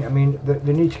fucking thing. I mean,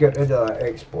 they need to get rid of that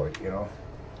exploit, you know.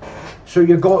 So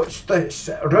you got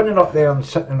running up there and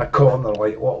sitting in a corner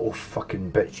like little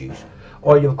fucking bitches,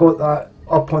 or you've got that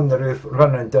up on the roof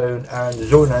running down and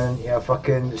zoning into a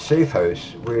fucking safe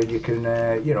house where you can,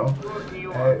 you know,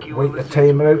 wait the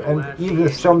time out. And even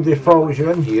if somebody follows you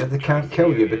in here, they can't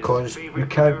kill you because you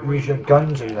can't use your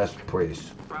guns in this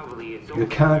place. You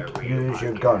can't use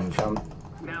your guns.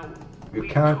 You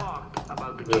can't.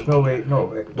 There's no way.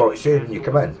 No. Well, say when you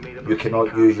come in, you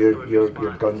cannot use your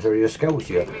guns or your skills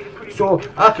here. So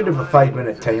I could have a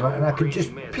 5-minute timer, and I could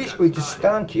just basically just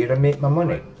stand here and make my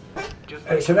money.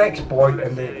 It's an exploit,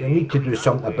 and they need to do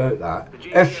something about that.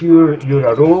 If you're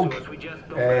a rogue,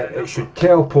 it should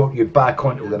teleport you back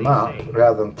onto the map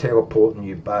rather than teleporting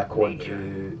you back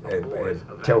onto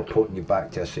teleporting you back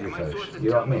to a safe house. You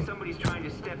know what I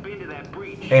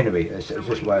mean? Anyway, it's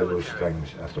just one of those things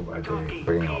I thought I'd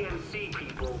bring up.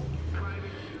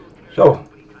 So.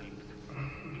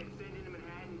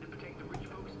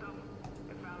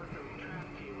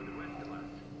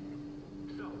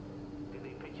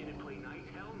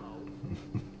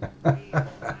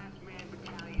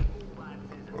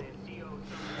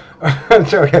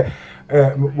 Sorry,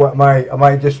 what am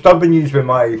I disturbing you with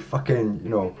my fucking, you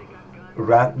know,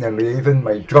 ranting and raving,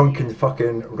 my drunken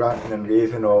fucking ranting and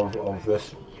raving of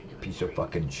this piece of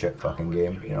fucking shit fucking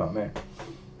game, you know what I mean?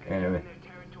 Anyway.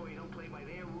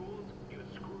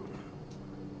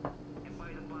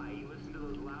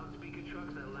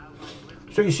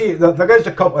 So you see, there is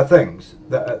a couple of things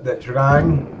that's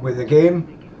wrong with the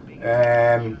game,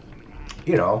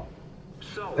 you know.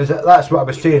 That's what I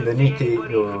was saying. They need to, you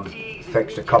know,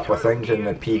 fix a couple of things in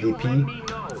the PvP.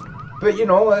 But you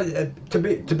know, to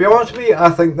be honest with you, I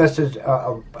think this is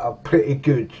a pretty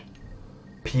good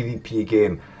PvP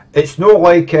game. It's not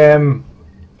like you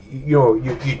know,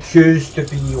 you choose to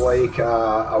be like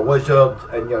a wizard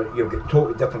and you've got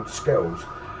totally different skills.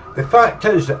 The fact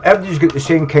is that everybody's got the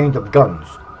same kind of guns.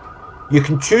 You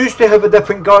can choose to have a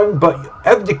different gun, but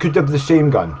everybody could have the same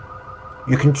gun.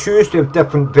 You can choose to have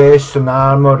different vests and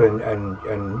armour and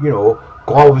you know,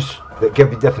 gloves that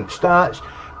give you different stats.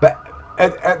 But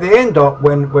at the end up,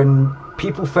 when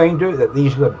people find out that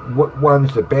these are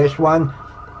one's the best one,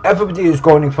 everybody is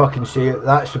going to fucking say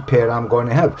that's the pair I'm going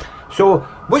to have. So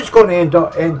what's going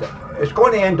to it's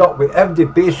going to end up with everybody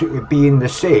basically being the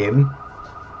same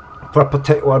for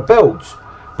particular builds.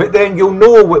 But then you'll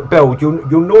know what build.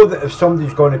 You'll know that if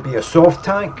somebody's going to be a soft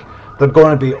tank, they're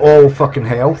going to be all fucking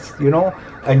health, you know,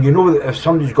 and you know that if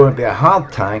somebody's going to be a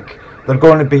hard tank, they're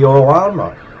going to be all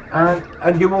armour,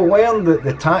 and you will learn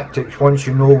the tactics once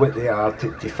you know what they are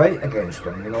to fight against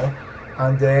them, you know.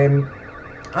 And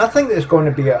I think there's going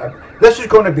to be this is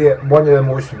going to be one of the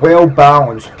most well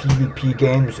balanced PvP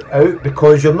games out,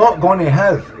 because you're not going to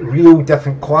have real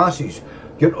different classes.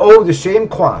 You're all the same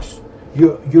class.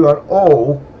 You are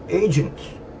all agents.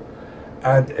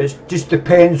 And it just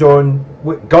depends on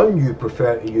what gun you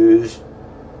prefer to use,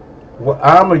 what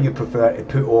armour you prefer to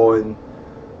put on.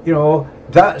 You know,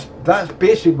 that's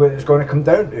basically what it's going to come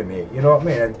down to, mate. You know what I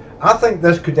mean? And I think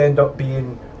this could end up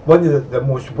being one of the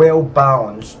most well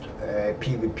balanced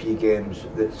PvP games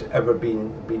that's ever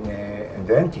been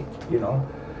invented. You know,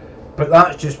 but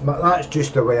that's just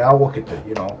the way I look at it.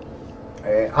 You know,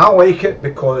 I like it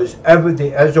because everybody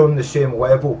is on the same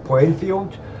level playing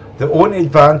field. The only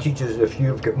advantage is if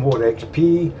you've got more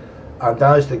XP, and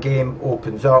as the game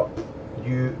opens up,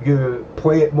 you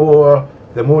play it more.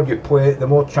 The more you play it, the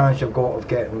more chance you've got of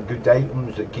getting good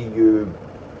items that give you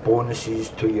bonuses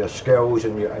to your skills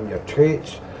and your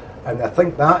traits. And I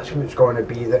think that's what's going to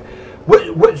be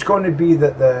what's going to be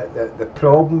the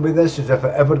problem with this is if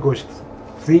it ever goes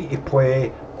free to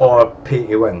play or pay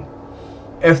to win.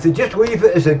 If they just leave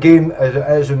it as a game as it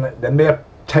is, and the more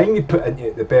time you put into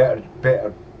it, the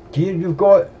better gear you've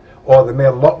got, or the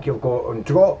more luck you've got on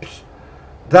drops,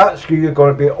 that's who you're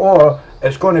going to be. Or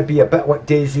it's going to be a bit like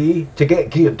DayZ. To get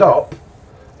geared up,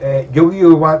 you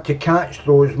really want to catch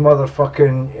those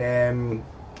motherfucking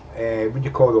what do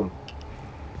you call them?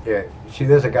 Yeah, see,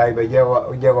 there's a guy with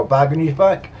a yellow bag on his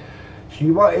back. So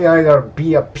you want to either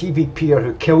be a PvPer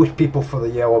who kills people for the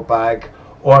yellow bag,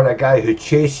 or a guy who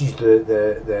chases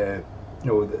the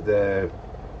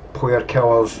player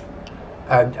killers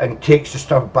and takes the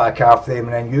stuff back after them,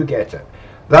 and then you get it.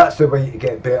 That's the way to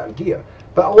get better gear.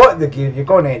 But a lot of the gear you're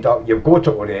going to end up, you've got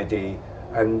it already,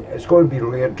 and it's going to be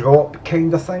rare drop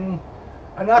kind of thing.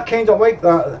 And I kind of like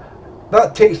that.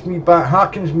 That takes me back,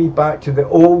 harkens me back to the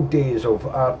old days of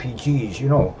RPGs, you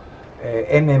know,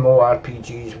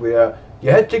 MMORPGs, where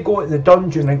you had to go to the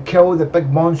dungeon and kill the big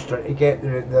monster to get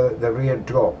the rare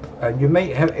drop, and you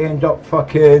might end up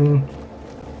fucking.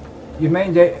 You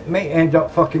might end up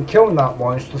fucking killing that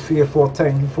monster 3 or 4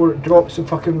 times before it drops the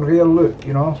fucking rare loot,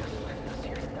 you know.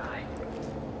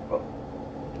 Oh,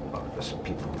 there's some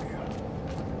people there.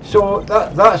 So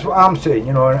that's what I'm saying,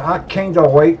 you know, and I kind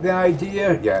of like the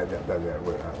idea. Yeah, look,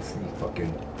 that's 3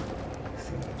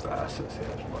 bastards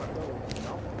there as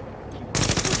well.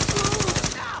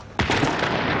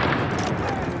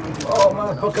 Oh,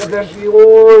 motherfucker, didn't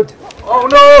reload. Oh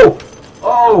no!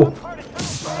 Oh!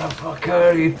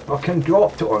 Motherfucker, he fucking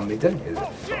dropped it on me, didn't he?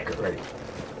 Fucker, right.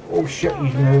 Oh shit,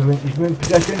 he's moving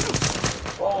position.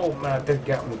 Oh man, I did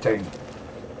get him in time.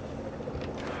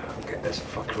 I'll get this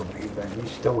fucker over here then.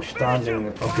 He's still standing in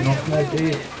the fucking open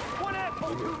day. One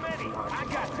apple too many. I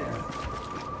got this.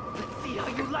 Let's see how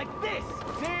you like this.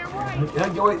 Damn right. How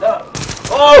do you like that?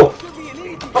 Oh! Should be an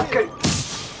easy Fucking.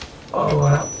 Oh,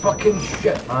 that fucking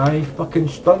shit, man. He fucking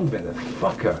stunned me, the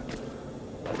fucker.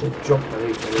 I did jump the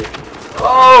right direction.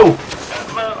 Oh!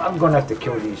 I'm gonna have to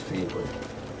kill these 3.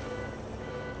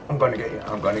 I'm gonna get you.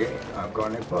 I'm gonna get you. I'm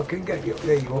gonna fucking get you.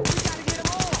 There you go.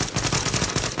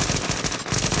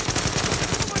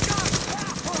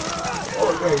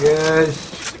 Oh, there he is.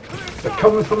 They're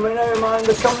coming for me now, man.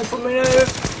 They're coming for me now.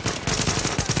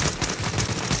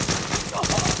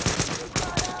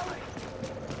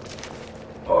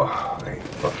 Oh, right.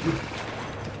 Fuck you.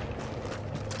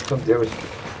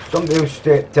 Somebody else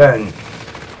stepped in.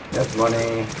 That's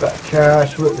money, bit of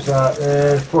cash, what was that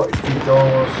there?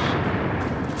 $43.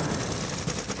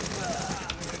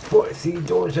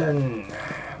 $43 in.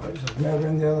 What's this mirror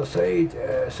on the other side?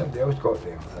 Somebody else got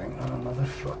them, I think. Oh,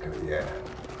 motherfucker, yeah.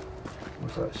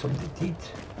 What's that? Somebody did?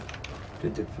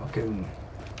 Did the fucking.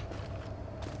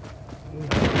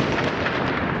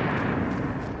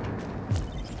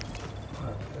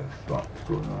 What the fuck's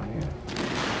going on here?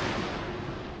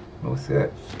 No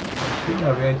threats. I've seen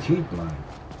a red heat, man.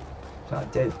 Is that a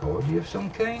dead body of some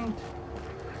kind?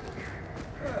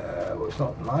 Well, it's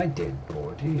not my dead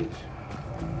body.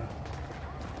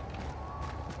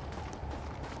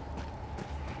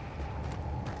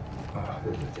 Oh,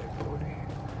 there's a dead body.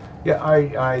 Yeah,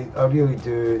 I really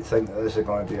do think that this is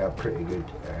going to be a pretty good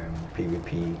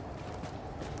PvP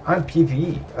and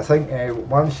PvE. I think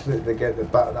once they get the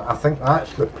balance, I think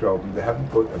that's the problem. They haven't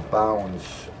got the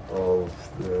balance of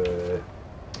the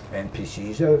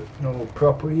NPCs out,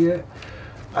 properly yet.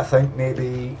 I think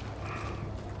maybe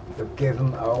they've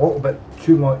given a little bit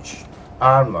too much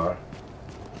armour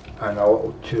and a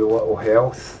little too little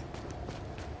health.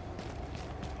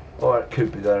 Or it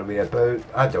could be the other way about,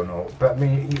 I don't know. But I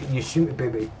mean, you seem to be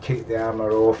able to take the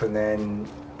armour off and then,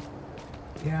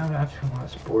 yeah,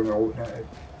 that's boring out now.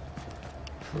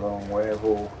 From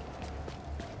level.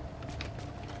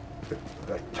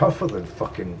 They're tougher than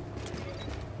fucking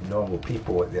normal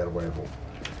people at their level.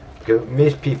 Because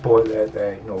most people at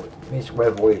most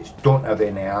level 8s don't have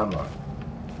any armour.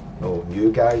 No,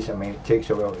 you guys, I mean, it takes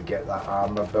a while to get that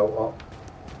armour built up.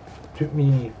 Took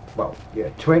me, well, yeah,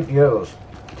 20 hours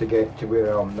to get to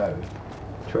where I am now.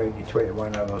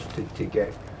 21 hours to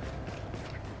get,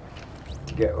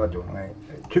 I don't know.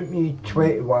 It took me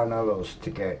 21 hours to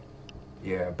get,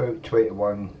 yeah, about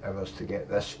 21 hours to get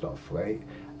this stuff, right?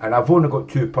 And I've only got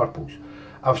 2 purples.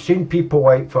 I've seen people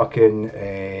like fucking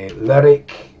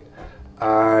Lyric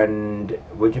and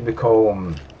what do you call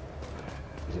them?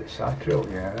 Is it Sacriel?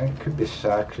 Yeah, I think it could be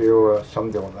Sacriel or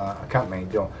somebody like that. I can't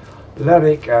mind.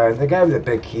 Lyric and the guy with the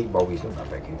big heat. Well, he's not that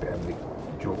big heat, but everybody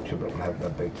jokes about him having a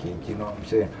big heat. You know what I'm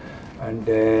saying? And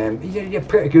you're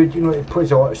pretty good. You know, he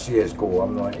plays a lot of CS:GO.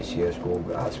 I'm not into CS:GO,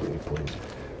 but that's what he plays.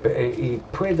 But he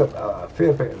played a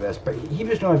fair bit of this. But he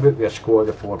was not about with a squad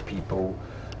of 4 people.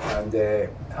 And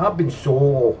I've been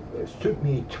solo. It took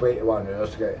me 21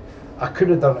 hours to get. I could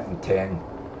have done it in 10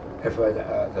 if I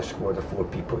had a squad of 4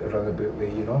 people to run about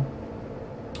with, you know.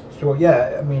 So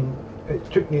yeah, I mean, it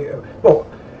took me. Well,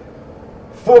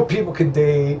 4 people can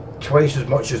do twice as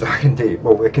much as I can do.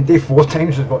 Well, they can do 4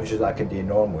 times as much as I can do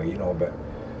normally, you know. But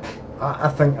I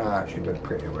think I actually did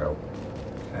pretty well.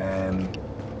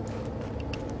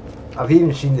 I've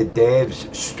even seen the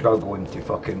devs struggling to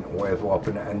fucking level up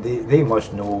in it, and they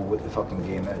must know what the fucking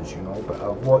game is, you know. But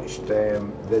I've watched the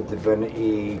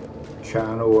Divinity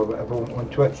channel or whatever on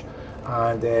Twitch,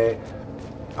 and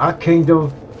I kind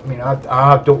of, I mean,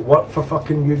 I don't work for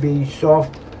fucking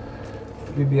Ubisoft,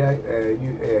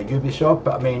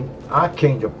 but I mean, I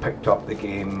kind of picked up the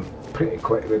game pretty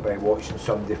quickly by watching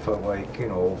somebody for like, you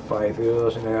know, 5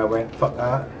 years, and then I went, fuck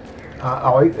that, I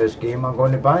like this game, I'm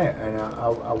going to buy it, and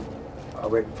I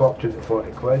went fucked it to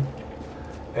 40 quid.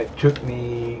 It took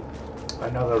me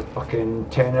another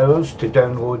fucking 10 hours to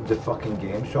download the fucking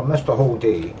game, so I missed a whole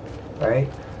day, right?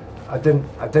 I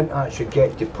didn't actually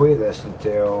get to play this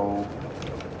until,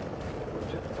 what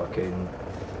was it, fucking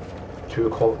 2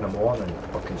 o'clock in the morning,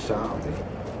 fucking Saturday,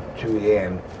 2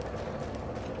 AM.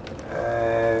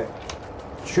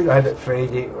 Should have had it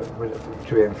Friday, was it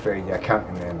 2 AM Friday, I can't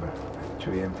remember.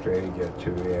 2 AM Friday or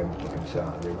 2 AM fucking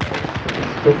Saturday.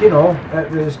 But you know, it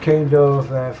was kind of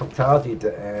fucktardy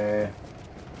that,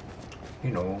 you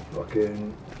know,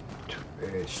 fucking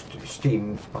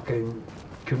Steam fucking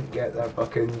couldn't get their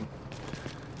fucking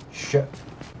shit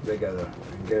together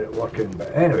and get it working.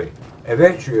 But anyway,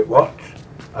 eventually it worked.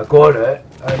 I got it,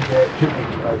 and it took me,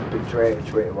 I've been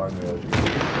 21 years.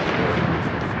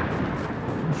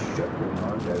 Shit going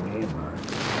on down here, man.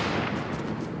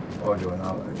 Audio and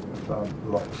that, if I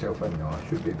lock myself in now, I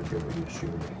should be able to get rid of it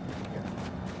surely.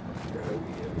 Get out of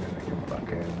here, and then I can back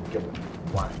in and give it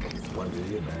whack one of the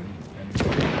men.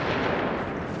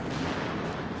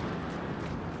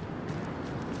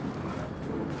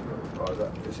 Oh,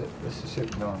 that is it. This is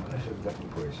it. No, this is a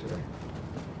different place, right?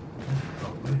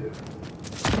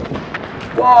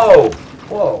 Whoa!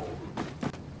 Whoa!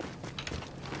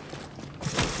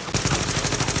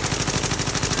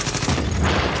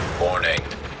 Warning.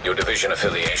 Your division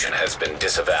affiliation has been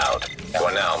disavowed. You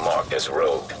are now marked as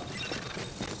rogue.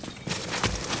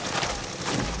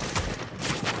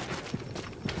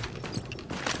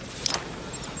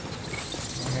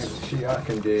 See, I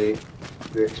can do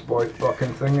the exploit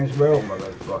fucking thing as well,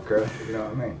 motherfucker. You know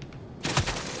what I mean?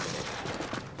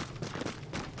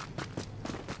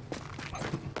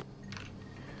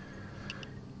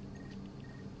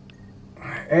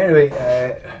 Anyway,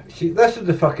 see, this is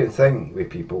the fucking thing with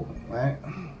people, right?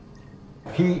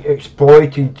 He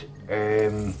exploited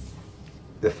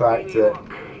the fact that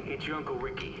It's your Uncle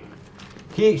Ricky.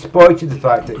 he exploited the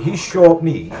fact that he shot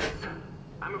me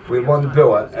with one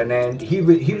bullet, and then he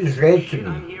was red to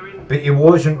me, but he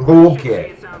wasn't rogue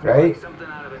yet, right?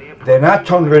 Then I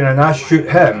turn around and I shoot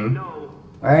him,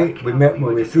 right? We met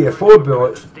me with 3 or 4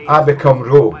 bullets. I become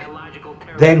rogue.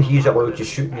 Then he's allowed to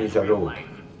shoot me as a rogue.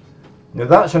 Now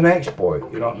that's an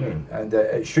exploit, you know what I mean? And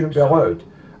it shouldn't be allowed.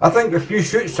 I think if you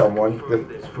shoot someone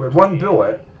with 1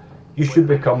 bullet, you should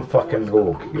become fucking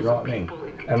rogue, you know what I mean?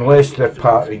 Unless they're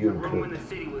part of your group.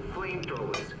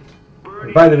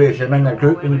 And by the way, if you're in a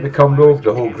group and you become rogue,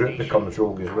 the whole group becomes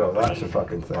rogue as well. That's the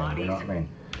fucking thing, you know what I mean?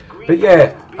 But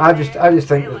yeah, I just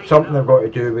think there's something I've got to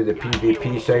do with the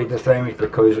PvP side of things,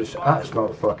 because that's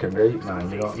not fucking right, man,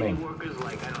 you know what I mean?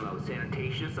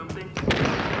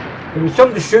 When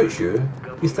somebody shoots you,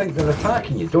 you think they're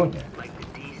attacking you, don't you?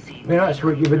 I mean, that's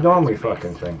what you would normally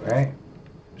fucking think, right?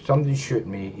 Somebody's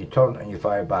shooting me, you turn and you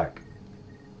fire back.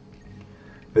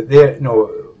 But they're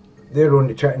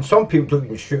only trying. Some people don't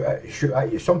even shoot at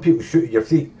you. Some people shoot at your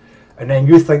feet, and then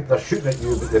you think they're shooting at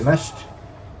you, but they missed.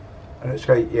 And it's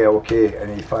like, yeah, okay,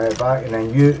 and you fire back, and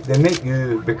then they make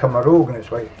you become a rogue, and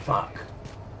it's like, fuck.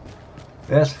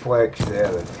 There's flex there,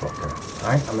 the fucker.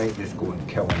 I think I might just go and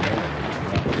kill him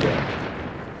anyway.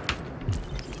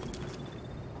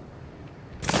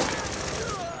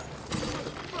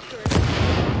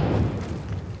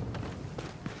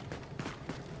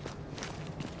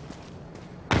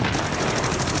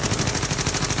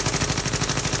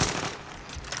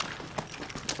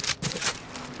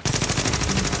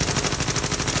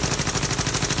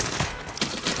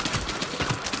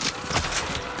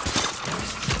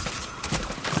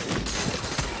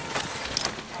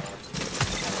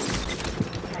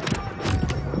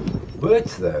 What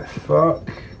the fuck?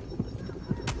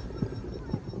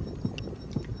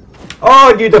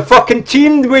 Oh, you'd have fucking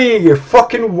teamed with you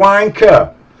fucking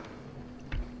wanker.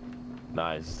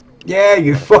 Nice. Yeah,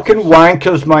 you fucking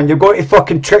wankers, man. You're going to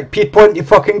fucking trick people into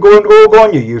fucking going rogue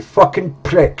on you fucking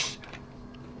pricks.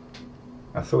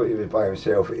 I thought he was by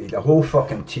himself. The whole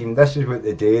fucking team, this is what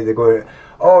they do. They go,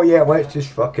 oh yeah, let's just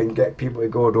fucking get people to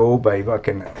go rogue by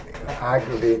fucking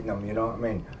aggravating them, you know what I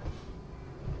mean?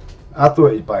 I thought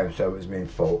he was by himself, it was his main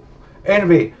fault.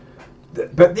 Anyway,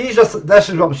 But these are this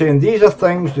is what I'm saying. These are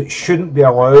things that shouldn't be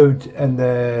allowed in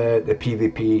the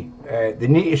PvP. They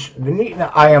need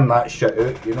to iron that shit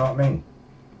out. You know what I mean?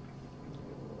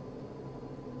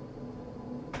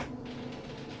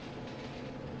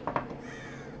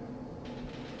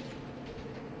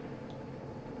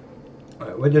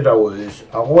 What did I lose?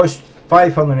 I lost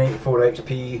 584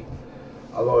 XP.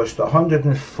 I lost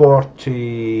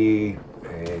 140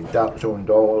 Dark Zone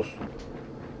dollars.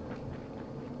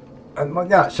 And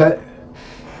that's it.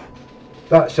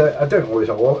 That's it. I didn't lose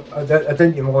a lot. I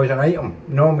didn't even lose an item.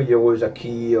 Normally you lose a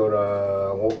key or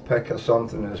a lockpick or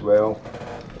something as well.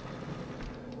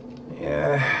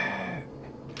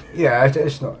 Yeah,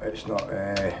 it's not a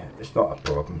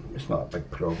problem. It's not a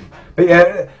big problem. But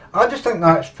yeah, I just think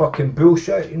that's fucking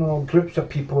bullshit. You know, groups of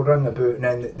people running about and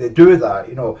then they do that.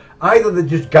 You know, either they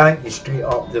just gank you straight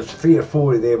up. There's 3 or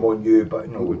 4 of them on you, but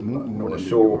you know, not a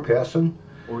solo person.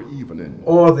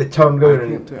 Or they turn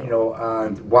around and, you know,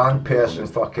 and one person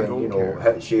fucking, you know,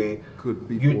 hits you,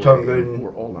 you turn around,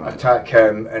 attack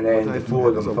him, and then the 4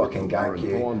 of them fucking gank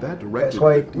you. It's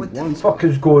like, what the fuck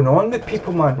is going on with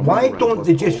people, man? Why don't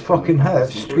they just fucking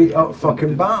have straight up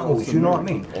fucking battles, you know what I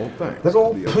mean? They're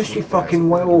all pussy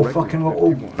fucking little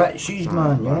bitches,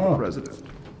 man, you know?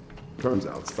 Turns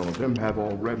out some of them have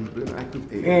already been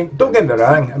active. And don't get me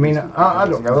wrong, I mean, I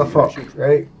don't give a fuck,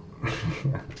 right?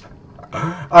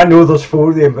 I know there's 4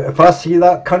 of them, but if I see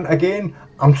that cunt again,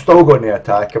 I'm still going to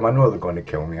attack him. I know they're going to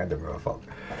kill me. I don't give a fuck.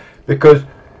 Because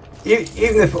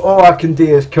even if all I can do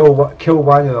is kill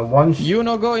one of them once. You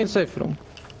no go in safe room.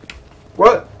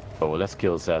 What? Oh, let's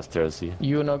kill tersse.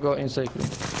 You no go in safe room.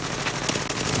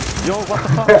 Yo, what the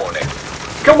fuck?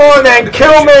 Come on then,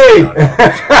 kill me!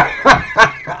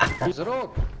 He's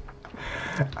rogue.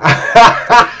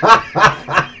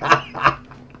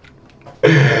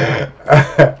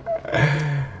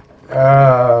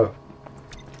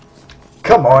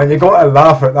 Come on, you gotta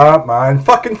laugh at that, man.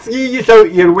 Fucking 3 years out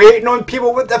here waiting on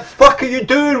people. What the fuck are you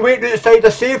doing waiting outside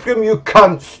the safe room, you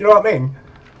cunts? You know what I mean?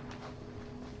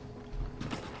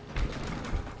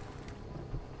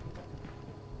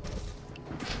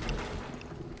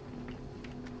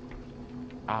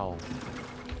 Ow.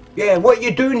 Yeah, what are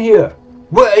you doing here?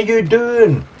 What are you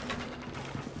doing?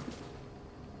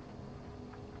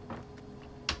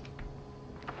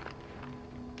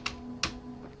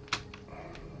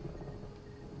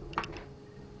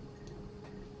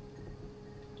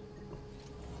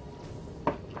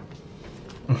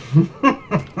 Good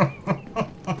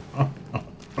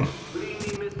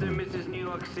evening, Mr. and Mrs. New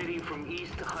York City from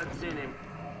East Hudson and...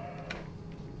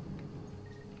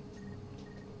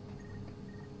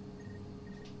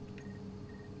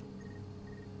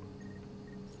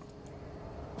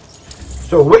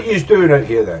 So what you doing out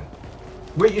here then?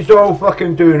 What you all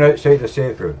fucking doing outside the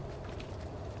safe room?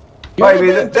 By the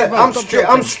way,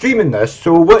 I'm streaming this,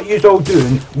 so what you all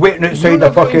doing waiting outside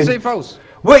the fucking... Safe house.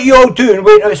 What you all doing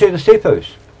waiting outside the safe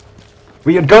house?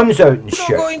 With your guns out and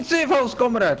shit. Go in safe house,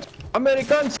 comrade.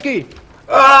 Amerikanski.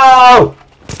 Oh!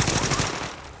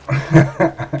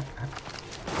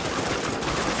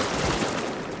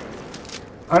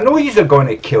 I know yous are going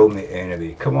to kill me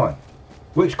anyway, come on.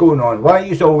 What's going on? Why are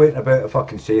yous all waiting about a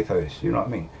fucking safe house? You know what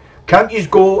I mean? Can't yous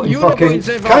go and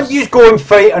can't yous go and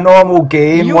fight a normal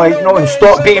game, like, you know, and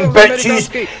stop being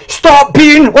bitches? Stop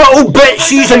being little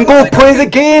bitches and go play the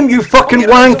game, you fucking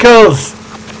wankers!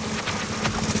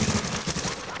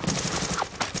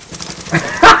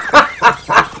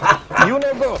 You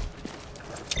no go.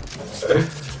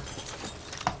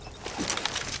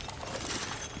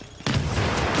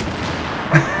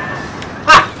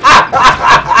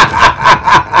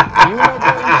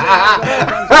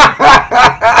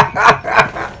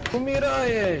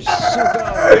 Umierajesz,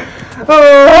 suka.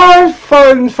 Oh,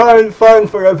 fun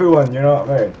for everyone, you know what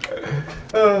I mean?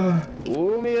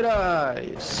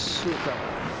 Умирай, сука.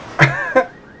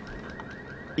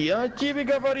 Я тебе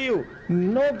говорил,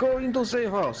 no go into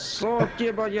safe house. So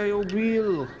тебя я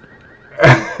убил.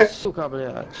 Сука,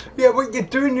 блядь. Yeah, what you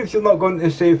doing if you're not going to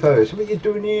the safe house? What you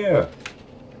doing here?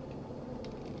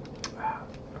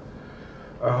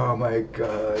 Oh my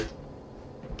god.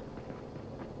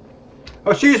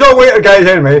 Oh, she's all waiter guys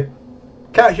anyway.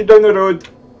 Catch you down the road.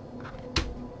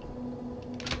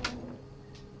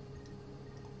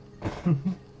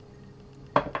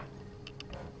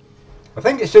 I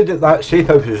think it said that safe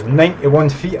house was 91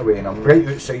 feet away and I'm right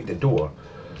outside the door.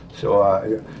 So,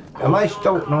 am I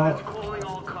still not?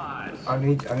 I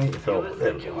need to fill.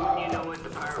 There we go.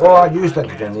 Oh, I used a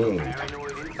grenade.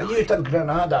 I used a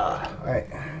granada. Right.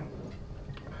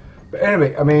 But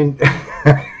anyway, I mean,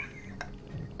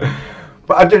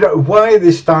 But I don't know why are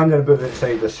they standing about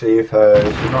outside the safe house, you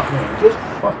know what I mean? Just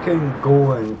fucking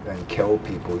go and kill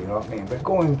people, you know what I mean? But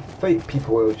go and fight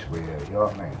people elsewhere, you know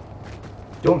what I mean?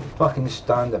 Don't fucking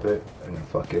stand about in the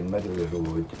fucking middle of the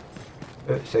road,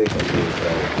 outside the safe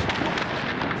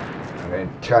house, and then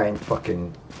try and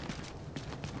fucking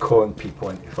con people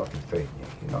into fucking fighting you,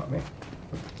 you know what I mean?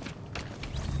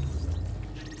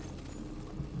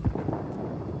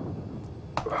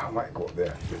 I might go up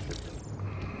there.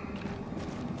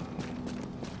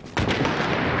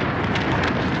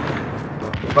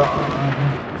 The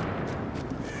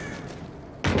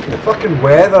fucking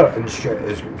weather and shit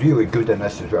is really good in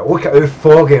this as well. Look at how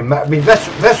foggy. I mean,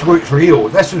 this looks real.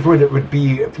 This is what it would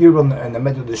be if you were in the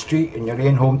middle of the street in your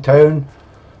own hometown,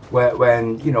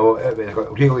 when you know it was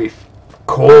like really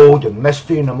cold and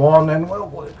misty in the morning.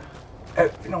 Well,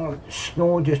 you know,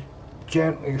 snow just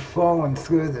gently falling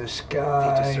through the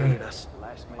sky. They deserted us.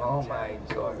 Oh my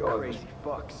god! Oh, Crazy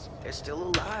fucks. They're still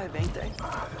alive, ain't they?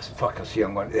 ah, this fucker's here.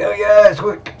 I'm going. There he is.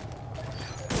 Look.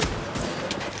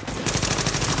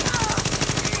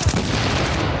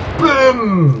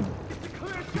 Boom!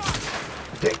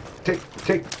 Tick, tick,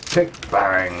 tick, tick,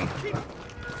 bang!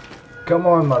 Come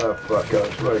on,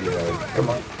 motherfuckers. Where are you at? Come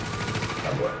on.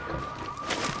 Come on.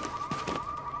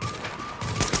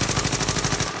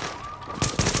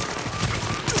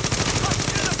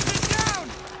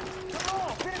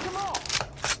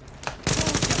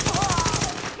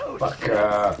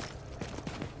 Fucker.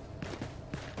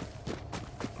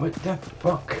 What the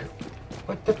fuck?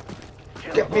 What the?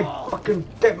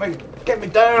 Get me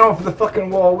down off the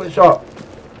fucking wall. What's up?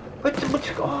 What's?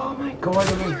 Oh my god!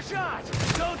 I mean,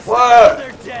 what?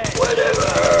 Whatever.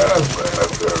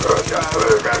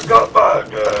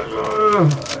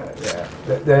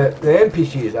 Yeah, the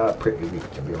NPCs are pretty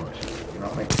weak, to be honest. You know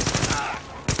what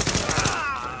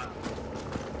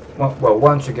I mean? Well,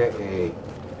 once you get a,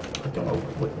 I don't know,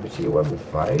 what was he level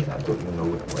 5? I don't even know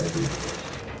what level.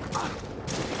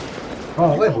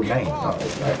 Oh, level 9. Oh,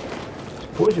 right.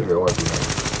 Supposedly level 9.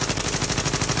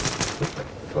 What the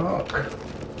fuck?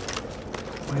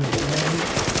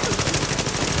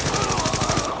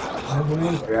 Level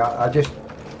 9? Yeah, I just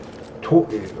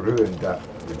totally ruined that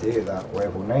the day of that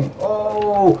level 9.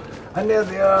 Oh! And there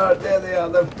they are,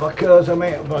 the fuckers I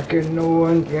might have fucking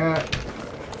known. Yeah.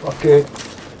 Fuck it.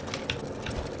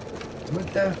 What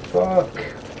the fuck?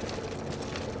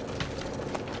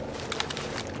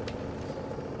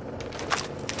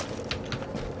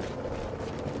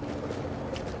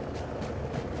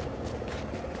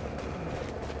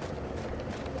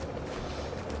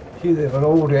 See, they were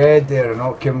all red there and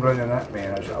all came running at me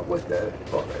and I was like, what the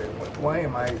fuck? Why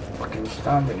am I fucking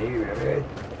standing here with red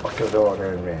fuckers all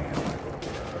around me? I'm like,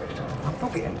 I'm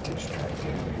not getting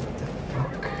distracted. What the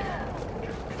fuck?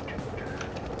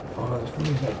 Oh,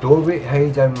 there's a doorway to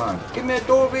hide in, man. Give me a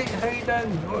doorway to hide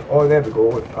in. Oh, there we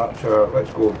go. That's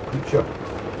let's go. Preacher.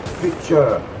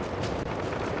 Preacher.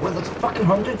 Well, there's fucking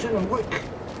hundreds of them. Look.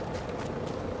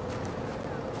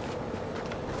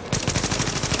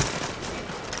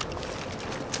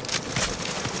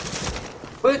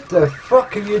 What the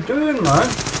fuck are you doing, man?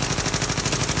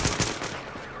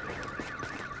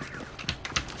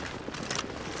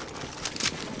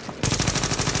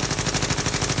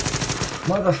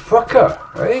 Motherfucker,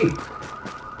 hey!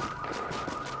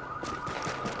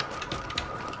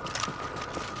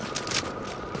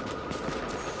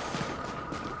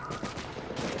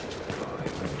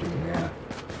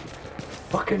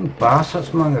 Fucking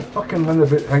bastards, man. They fucking run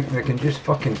about thinking they can just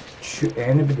fucking shoot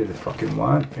anybody they fucking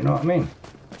want, you know what I mean?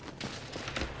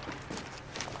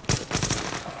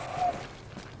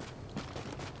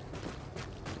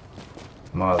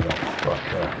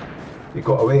 Motherfucker. He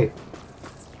got away.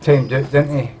 Timed out,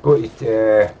 didn't he? Got his,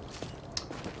 he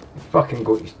fucking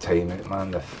got his time out,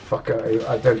 man. The fucker.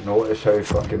 I didn't notice how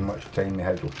fucking much time he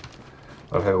had.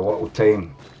 Or how little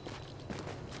time.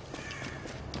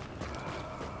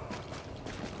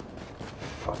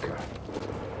 Fucker.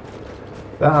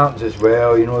 That happens as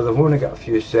well, you know, they've only got a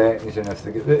few seconds and if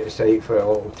they get out of sight for a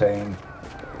little time,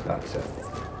 that's it.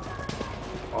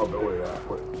 Oh, but look at that.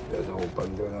 Look, there's a whole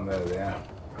bundle of them out there.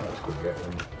 Let's go get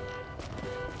them.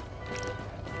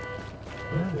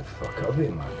 Where the fuck are they,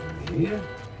 man? Are they here?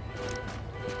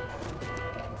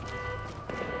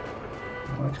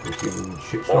 Let's go see if we can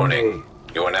shoot somebody. Warning.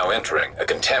 You are now entering a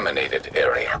contaminated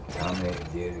area.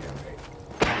 Contaminated area, right.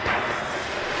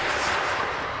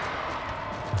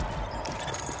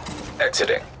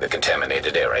 Exiting the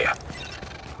contaminated area.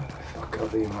 Where the fuck are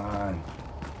they, man?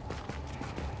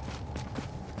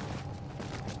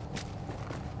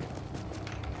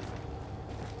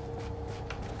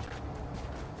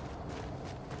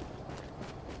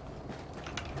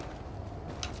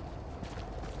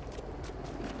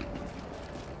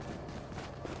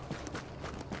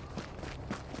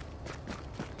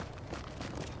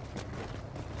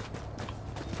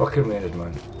 fucking maze,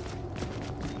 man.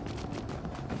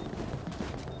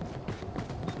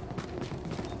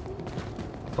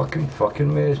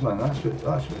 Fucking maze, man. That's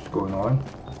what's going on.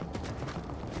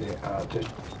 They are just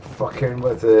fucking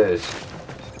with us.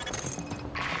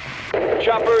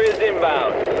 Chopper is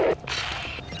inbound.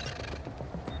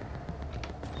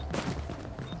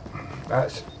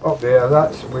 That's up there.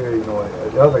 That's where, you know,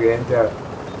 at the other end there.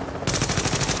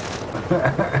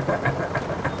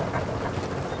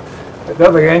 At the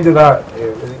other end of that,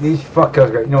 these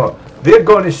fuckers got, no, they're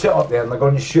going to sit up there and they're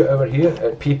going to shoot over here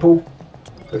at people.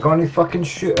 They're going to fucking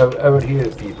shoot over here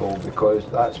at people because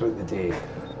that's what they do.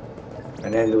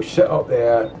 And then they'll sit up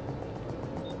there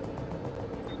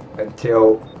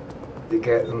until they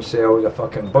get themselves a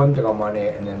fucking bundle of money,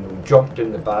 and then they'll jump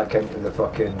in the back into the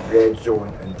fucking red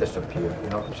zone and disappear. You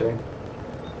know what I'm saying?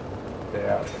 They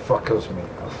are fuckers, mate.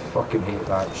 I fucking hate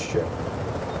that shit.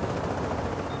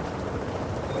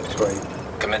 That's right.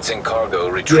 Commencing cargo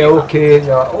Yeah, retrieval. okay.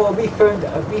 Oh, we found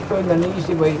an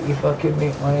easy way to fucking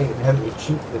make money and how to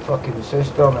cheat the fucking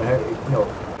system and how to, you know,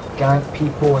 gank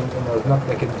people and there's nothing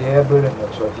they can do about it. And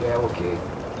it's like, yeah, okay.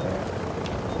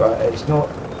 Yeah. But it's not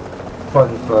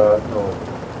fun for, you know,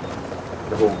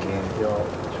 the whole game. You know,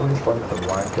 it's only fun for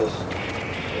wankers.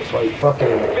 It's like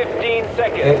fucking 15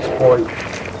 seconds.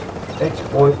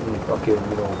 exploiting fucking,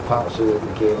 you know, parts of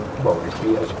the game, well, I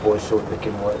suppose, so they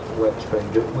can let's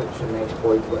find out what's an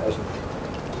exploit, what isn't.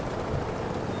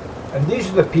 And these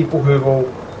are the people who will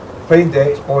find the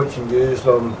exploits and use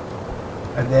them,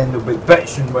 and then they'll be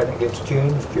bitching when it gets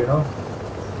changed, you know.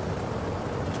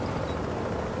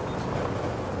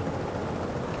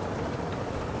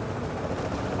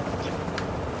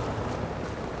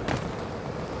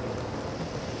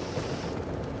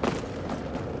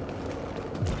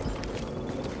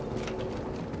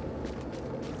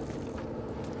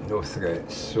 No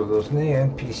threats, so there's no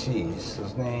NPCs,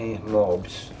 there's no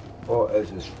mobs, all it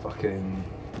is fucking,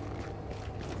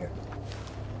 yeah.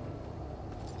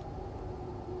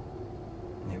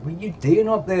 Yeah, what are you doing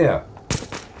up there?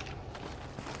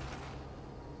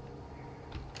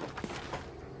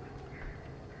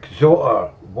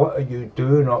 Zota, what are you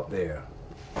doing up there?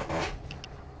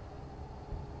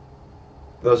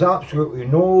 There's absolutely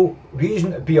no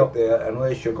reason to be up there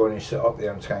unless you're going to sit up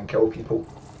there and try and kill people.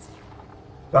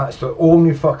 That's the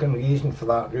only fucking reason for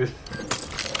that roof.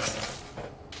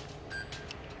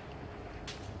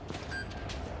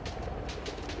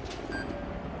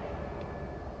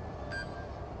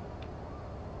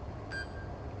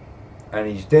 And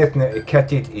he's definitely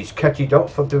he's kitted up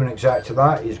for doing exactly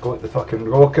that. He's got the fucking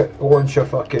rocket launcher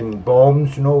fucking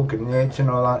bombs, you know, grenades and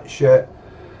all that shit.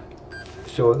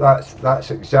 So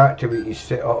that's exactly what he's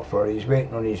set up for. He's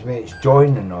waiting on his mates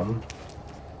joining them.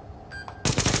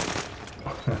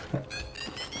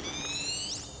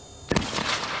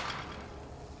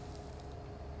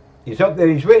 He's up there,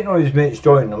 he's waiting on his mates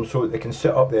joining them so that they can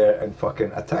sit up there and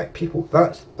fucking attack people.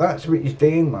 That's what he's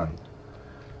doing, man.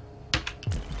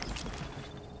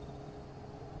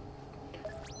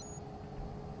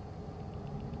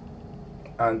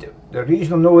 And the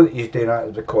reason I know that he's doing that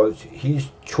is because he's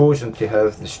chosen to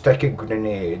have the sticky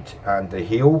grenade and the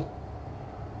heal,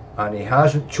 and he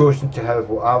hasn't chosen to have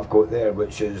what I've got there,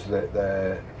 which is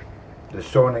the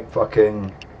sonic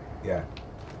fucking, yeah.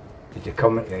 Is he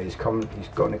coming? Yeah, he's coming. He's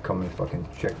going to come and fucking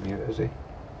check me out, is he?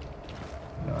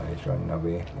 No, he's running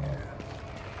away. Yeah.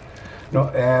 No,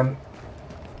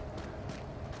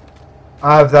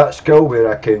 I have that skill where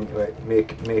I can like,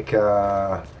 make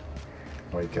a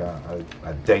like a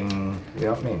ding. You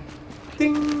know what I mean?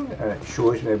 Ding, and it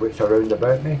shows me what's around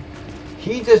about me.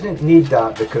 He doesn't need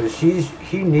that because he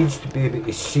needs to be able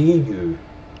to see you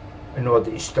in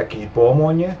order to stick his bomb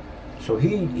on you. So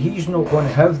he's not going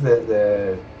to have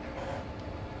the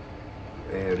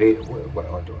rate. What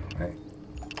I don't right.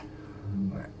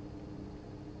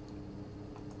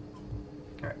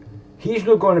 Right. He's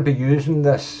not going to be using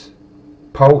this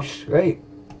pulse, right?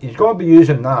 He's going to be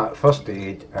using that first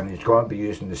aid, and he's going to be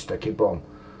using the sticky bomb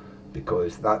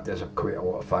because that does quite a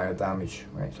lot of fire damage.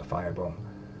 Right, it's a fire bomb,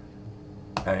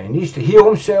 and he needs to heal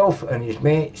himself and his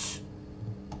mates.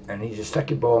 And he's a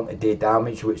sticky bomb to do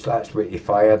damage, which that's what he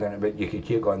fired, and but you could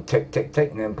hear going tick tick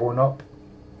tick and then blown up.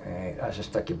 That's a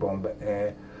sticky bomb, but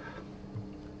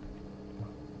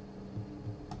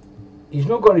he's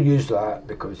not going to use that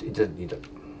because he doesn't need it.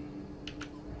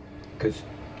 Because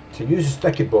to use a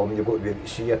sticky bomb, you've got to be able to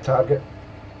see your target.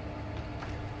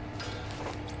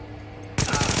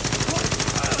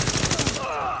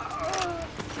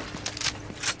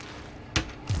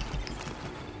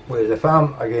 Whereas if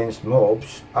I'm against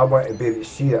mobs, I want to be able to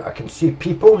see it. I can see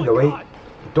people, the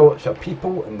dots are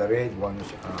people and the red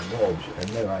ones are mobs,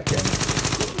 and now I can...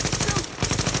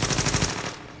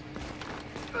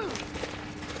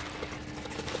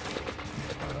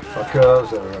 Fuckers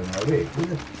that are on the way. Who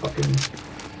the fucking...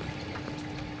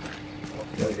 Oh,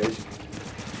 there he is.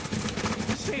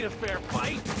 This ain't a fair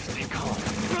fight. Stay calm.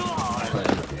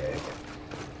 Dead.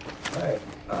 Right,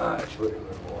 that's what we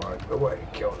want. We want to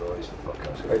kill those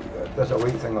fuckers. Right, there's a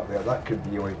white thing up there. That could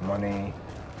be like money.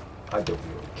 I don't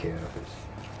really care if it's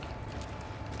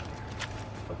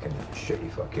fucking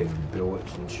shitty fucking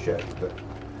bullets and shit, but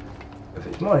if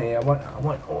it's money, I want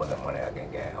all the money I can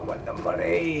get. I want the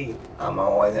money. I'm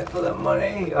all in it for the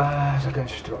money. Ah, it's a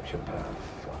construction pad.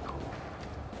 Fuck off.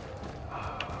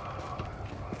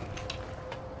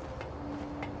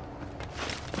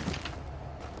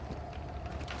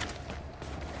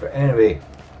 But anyway,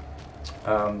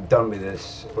 I'm done with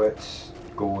this. Let's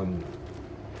go and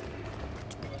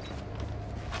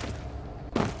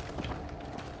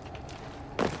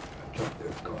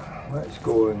let's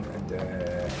go and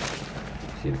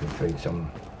see if we can find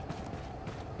some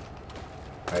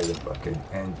either fucking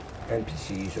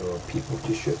NPCs or people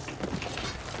to shoot.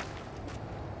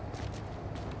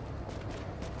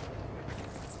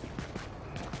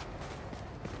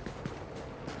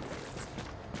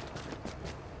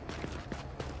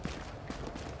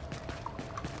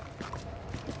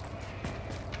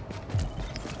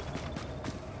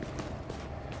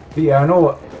 But yeah, I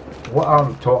know what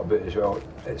I'm talking about as well.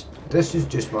 This is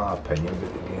just my opinion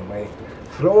about the game, right?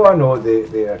 For all I know,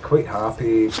 they are quite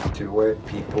happy to let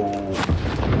people...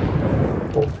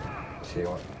 oh, say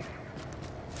what?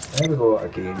 There we go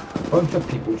again. A bunch of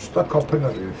people stuck up in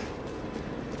a roof.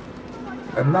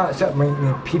 And that's it, mean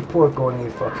people are going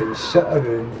to fucking sit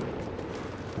around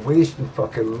wasting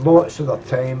fucking lots of their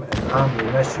time and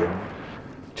ammunition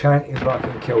trying to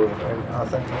fucking kill them. And I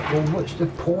think, well, what's the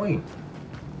point?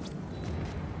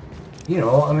 You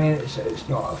know, I mean, it's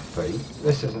not a fight.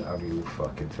 This isn't a real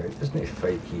fucking fight. There's no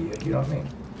fight here, you know what I mean?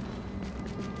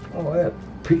 Oh, yeah,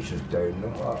 Peach is down.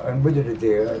 And what did they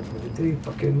do? What did they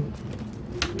fucking...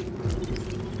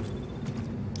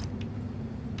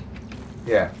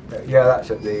 Yeah,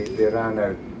 that's it. They ran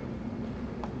out.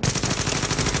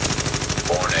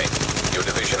 Warning. Your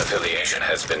division affiliation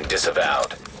has been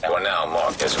disavowed. You are now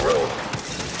marked as rogue.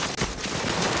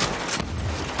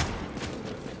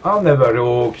 I'm never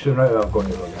rogue, so now I'm going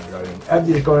to fucking run.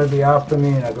 Everybody's going to be after me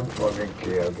and I don't fucking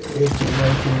care. I'll get 18,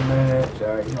 19 minutes,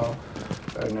 you know,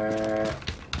 and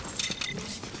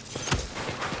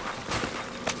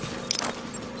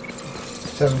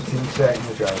 17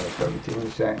 seconds, rather,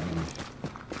 17 seconds.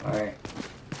 Right.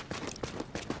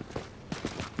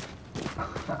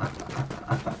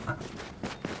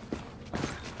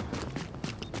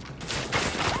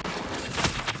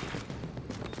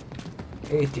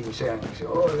 $18 seconds.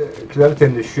 Oh, because every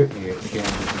time they shoot me, it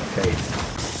changes my time.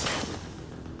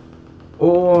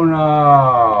 Oh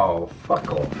no!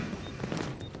 Fuck off.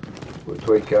 Looks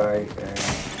like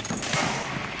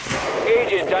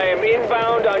Agent, I am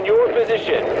inbound on your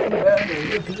position. Yeah,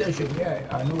 your position, yeah,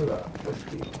 I know that.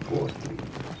 50, 40, 10,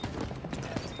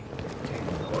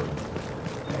 9,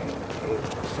 8,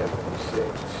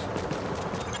 7,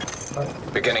 6.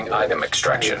 Beginning item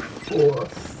extraction. 4,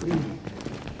 3,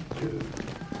 2,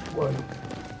 1,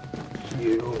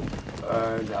 0,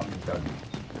 and I'm done.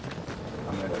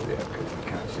 I'm out of there because you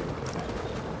can't see.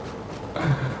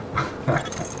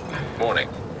 Warning.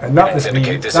 And that was me,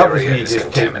 Indicate this that was area me is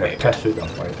just taking the contaminated. piss out of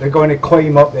them. Like, they're going to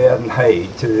climb up there and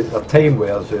hide till their time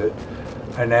wears out,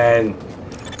 and then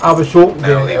I was hoping Now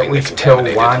to at leaving the least kill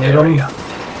contaminated one of them. area.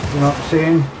 You know what I'm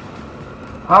saying?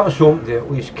 I was hoping to at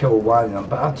least kill one of them,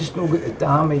 but I've just not got the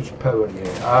damage power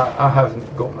yet. I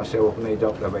haven't got myself made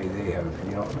up the way they have,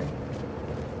 you know what I mean?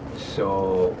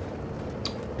 So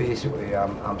basically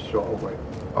I'm sort of like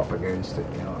up against it,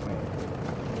 you know what I mean?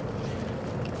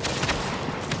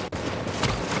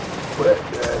 What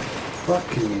the fuck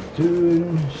are you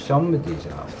doing? Somebody's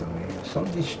after me.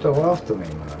 Somebody's still after me,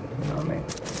 man. You know what I mean?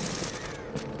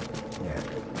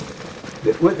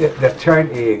 Yeah. They're trying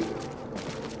to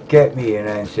get me and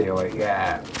then say like,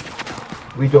 yeah,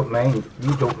 we don't mind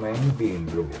being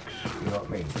rogues. You know what I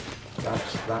mean?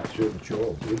 That's your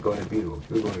job. We're going to be rogues.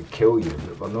 We're going to kill you,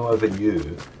 but we're not having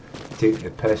you taking the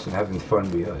piss and having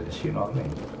fun with us. You know what I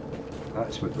mean?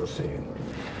 That's what they're saying.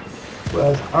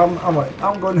 Whereas I'm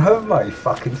going to have my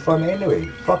fucking fun anyway.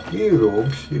 Fuck you,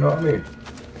 rogues. You know what I mean?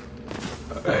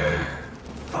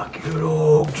 Fuck you,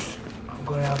 rogues. I'm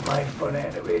going to have my fun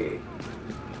anyway.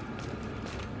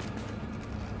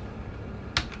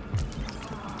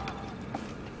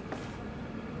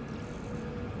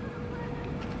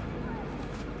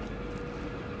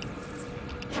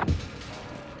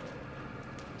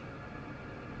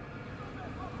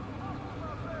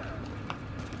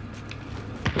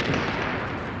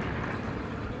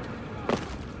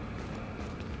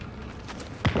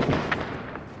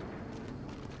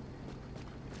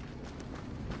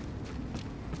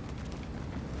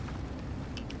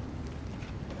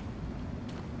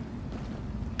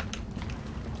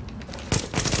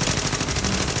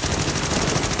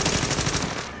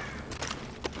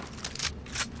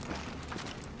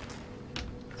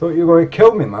 Thought you were going to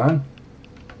kill me, man.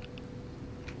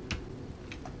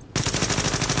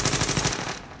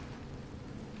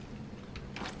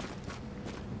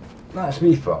 That's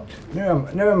me fucked. Now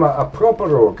I'm a proper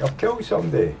rogue. I've killed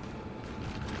somebody.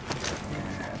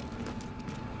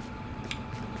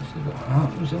 This is what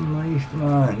happens in life,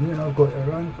 man. You know, I've got to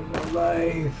run for my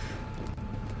life.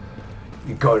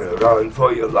 You gotta run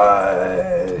for your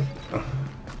life.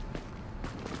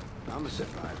 I'm a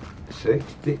survivor.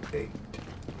 68.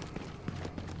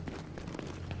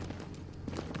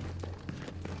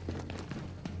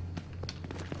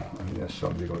 And there's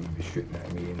somebody going to be shooting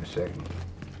at me in a second.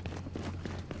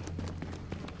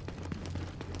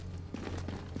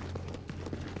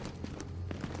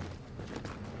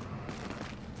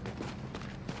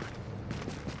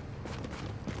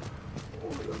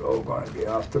 They're all going to be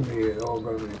after me, they're all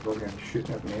going to be fucking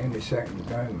shooting at me any second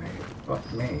now, mate.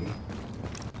 Fuck me.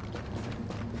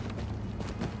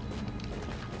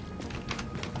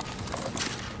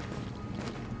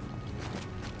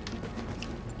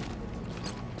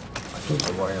 I don't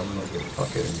know why I'm not getting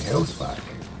fucking any health back.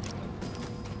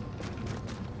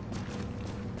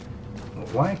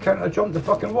 Why can't I jump the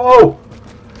fucking wall?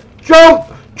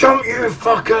 Jump! Jump, you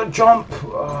fucker, jump!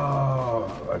 Oh,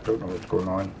 I don't know what's going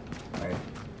on. Right.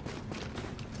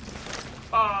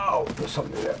 Oh, there's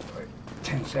something there. Right.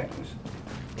 10 seconds.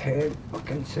 10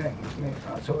 fucking seconds, mate.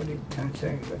 That's all I need. 10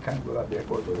 seconds. I can't go that way. I've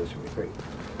got to go this way. Right.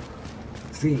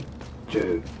 3,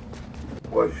 2,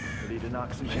 1.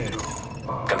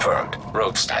 Confirmed.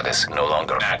 Rogue status no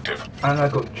longer active. And I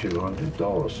got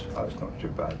 $200. That's not too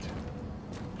bad.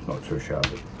 It's not so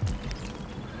shabby.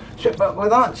 Shit, but well,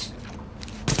 that's...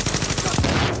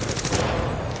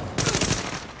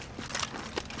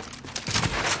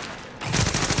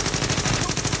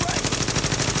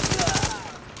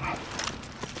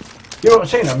 You know what I'm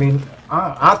saying? I mean,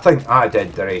 I think I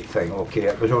did the right thing. Okay,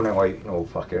 it was only like, no,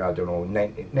 fucking, I don't know,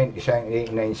 90 seconds,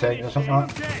 89 seconds or something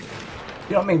like that.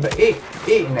 You know what I mean? But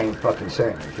 89 fucking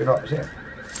seconds, you know what I'm saying?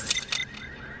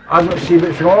 I don't see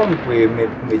what's wrong with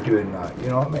me doing that, you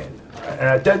know what I mean? And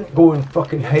I didn't go and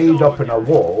fucking hide up in a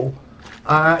wall.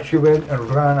 I actually went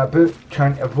and ran about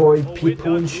trying to avoid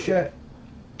people and shit.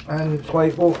 And it's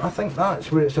like, well, I think that's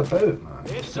what it's about, man.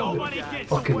 It's not about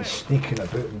fucking sneaking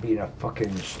about and being a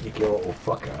fucking sneaky little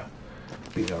fucker.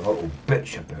 Being a little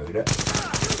bitch about it.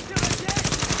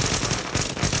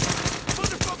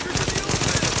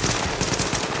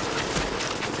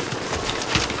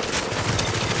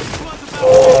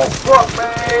 Oh, fuck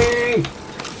me!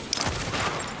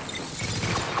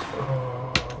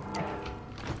 Oh.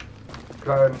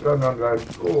 Run.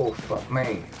 Oh, fuck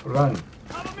me. Run.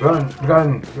 Run.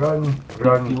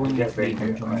 Get back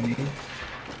here.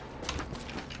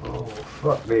 Oh,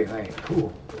 fuck me, mate.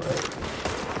 Cool. Right.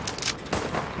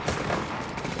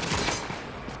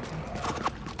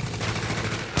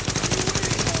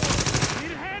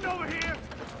 Need a hand over here.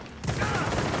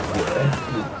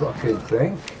 Yeah, you fucking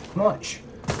think much.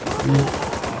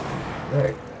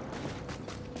 Right.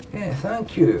 Yeah,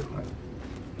 thank you.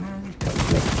 Man,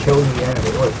 kill the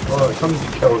enemy. Oh,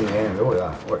 somebody's killing the enemy. Look at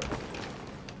that. Look.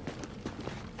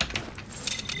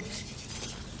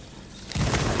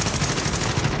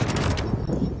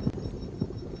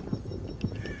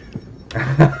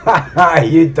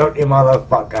 You dirty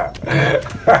motherfucker.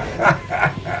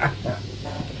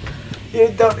 You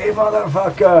dirty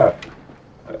motherfucker.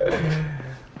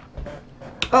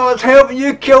 I was helping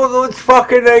you kill those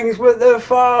fucking things, what the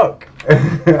fuck?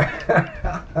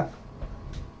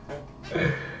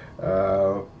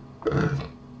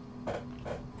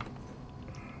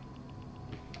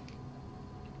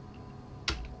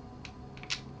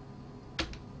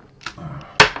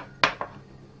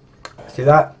 See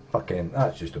that? Fucking,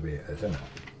 that's just the way it is, isn't it?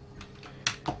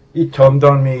 He turned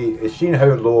on me, he's seen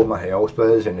how low my health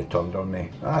is and he turned on me.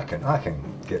 I can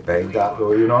get behind that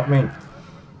though, you know what I mean?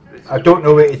 I don't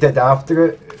know what he did after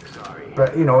it,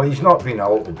 but you know, he's not being a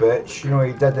little bitch, you know,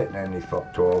 he did it and then he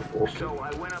fucked off. Okay. So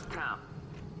I went uptown.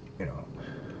 You know,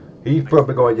 he's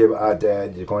probably going to do what I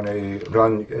did, he's going to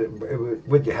run,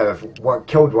 would you have,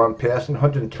 killed one person,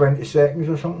 120 seconds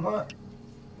or something like that?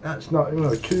 That's not, you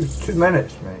know, two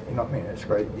minutes, mate, you know what I mean? It's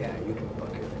like, yeah, you can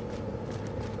fuck it.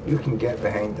 You can get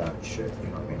behind that shit, you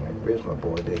know what I mean? Like, where's my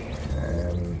body?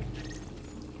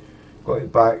 Got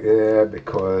it back there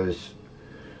because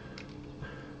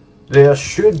there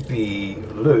should be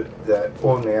loot that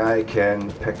only I can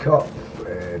pick up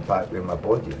back where my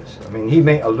body is. I mean, he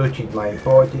might have looted my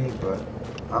body, but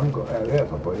I'm got there's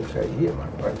my body, it's right here,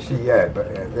 man. Right, see, yeah,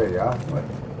 but there you are, like,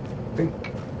 pink.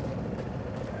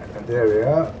 And there we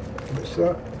are. What's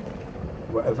that?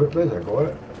 Whatever it was, I got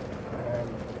it.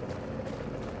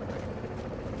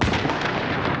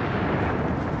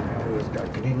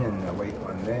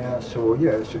 So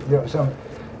yeah, it's, you know, it's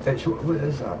what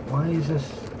is that? Why is this?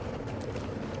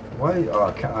 Why? Oh,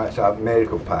 I can't. It's a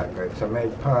medical pack. Right? It's a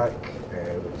med pack.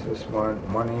 What's this one?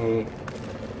 Money.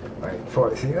 Right,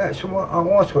 43. Right, so I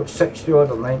almost got 60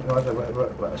 odd or 90 odd or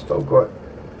whatever, but I still got.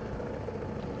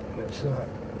 It's that.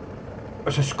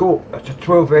 It's a scope. It's a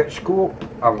 12x scope.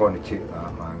 I'm going to take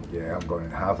that, man. Yeah, I'm going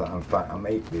to have that. In fact, I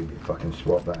might maybe fucking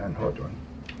swap that in. Hold on.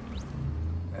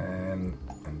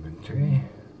 Inventory.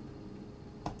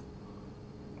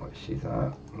 Let's see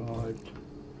that. Mod.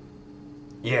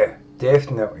 Yeah,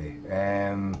 definitely.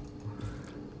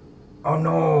 Oh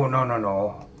no, no, no,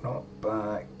 no. Not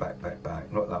back.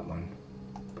 Not that one.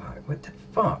 Back. What the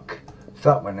fuck? It's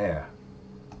that one there.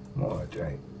 Mod,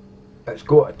 right. It's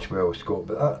got a 12 scope,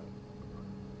 but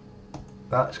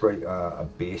that's like a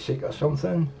basic or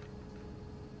something.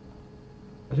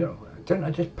 I don't know. Didn't I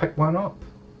just pick one up?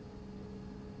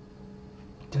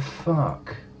 The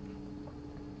fuck?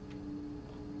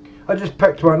 I just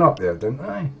picked one up there, didn't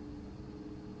I?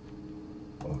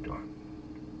 Hold on.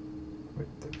 What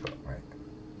the fuck, right?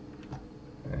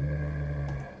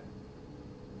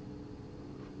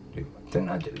 Didn't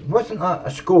I? Wasn't that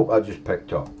a scope I just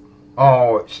picked up?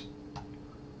 Oh,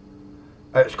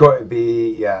 it's got to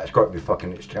be, yeah, it's got to be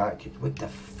fucking extracted. What the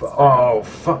fuck? Oh,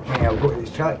 fuck me, I've got to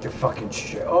extract the fucking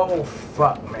shit. Oh,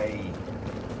 fuck me.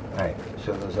 Right,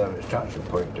 so there's an extraction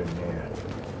point down there.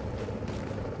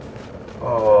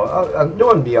 Oh,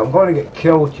 knowing me, I'm going to get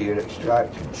killed here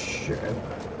extracting shit.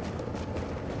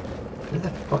 Where the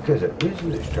fuck is it? Where's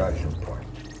the extraction point?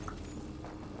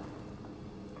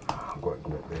 Oh, I'm going to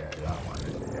go up there, that one.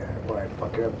 Yeah, I'm going to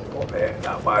fucking have to go up there,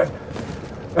 that one.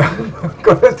 I'm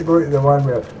going to have to go to the one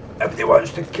where everybody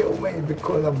wants to kill me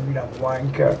because I'm being a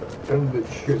wanker and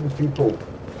shooting people.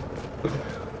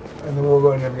 And they're all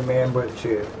going to remember to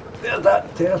say, there's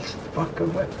that terse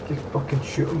fucker, let's just fucking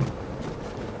shoot him.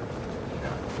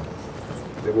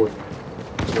 They won't.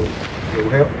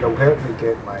 They'll help me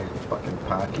get my fucking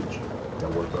package.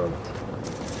 They'll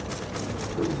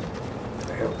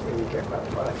help me get my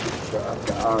package. So I've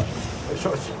got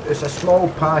it's a small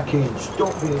package.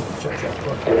 Don't be such a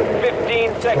fucking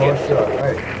 15 seconds.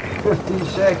 Right. 15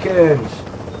 seconds.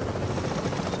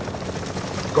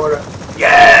 Got it.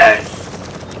 Yes!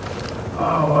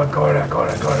 Oh, I got it. Oh,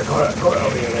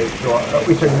 yeah, right. So at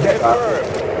least I can get that.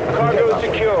 Cargo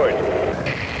secured.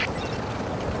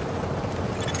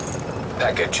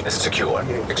 Package is secure.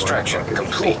 Yeah, Extraction fucking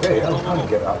complete. Hey, I'll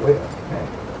get that later. Hey,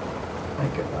 I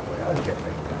get that later. I'll get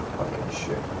that fucking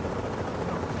shit.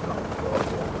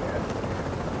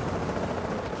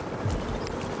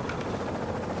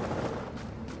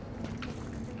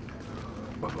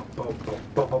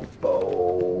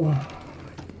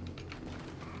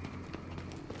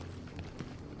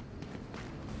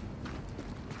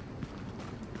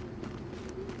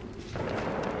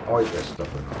 I like this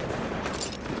stuff in there.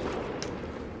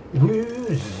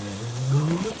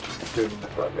 Doing the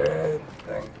fucking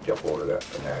thing. Jump over that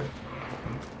for now.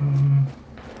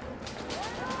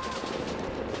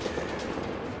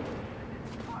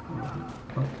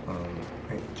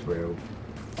 12.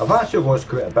 I've actually lost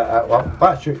quite a bit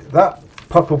actually, that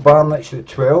purple bar next to the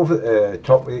 12 at the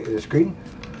top right of the screen,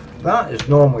 that is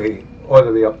normally all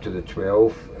the way up to the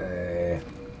 12.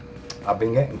 I've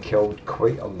been getting killed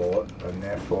quite a lot, and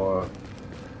therefore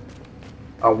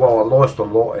well, I lost a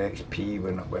lot of XP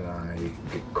when I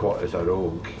get caught as a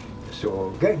rogue. So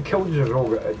getting killed as a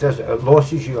rogue, it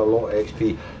loses you a lot of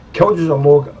XP. Killed as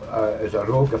a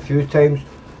rogue a few times,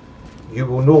 you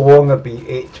will no longer be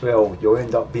 8-12, you'll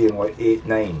end up being like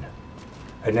 8-9.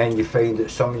 And then you find that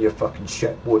some of your fucking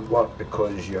shit won't work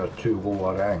because you're too low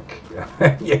a rank.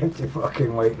 You have to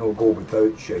fucking like no go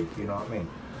without shit, you know what I mean?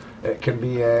 It can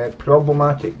be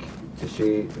problematic, to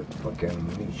say the fucking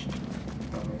least.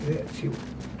 Let's see.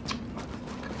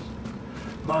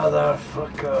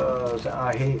 Motherfuckers,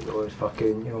 I hate those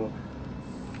fucking, you know.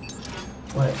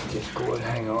 Let's just go and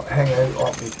hang out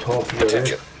up the top of the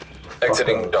Attention. roof.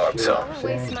 Exiting dark You know zone. what I'm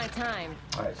Waste saying? my time.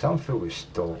 Right, so I'm filled with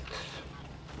stalks.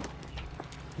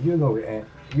 You know get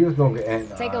in.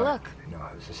 Take a look. No,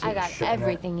 it's the I same got shit in it.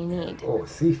 everything you need. Oh,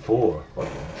 3-4. What?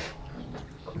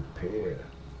 Compare.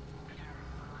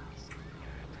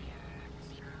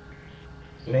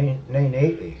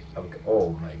 980.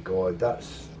 Oh my god,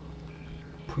 that's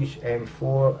push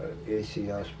M4 AC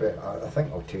aspect. I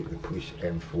think I'll take the push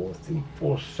M4.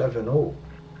 3470.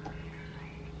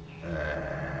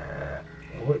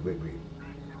 Wait.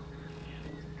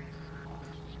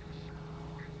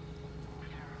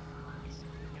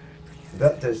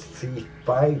 That does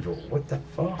 350. What the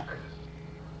fuck?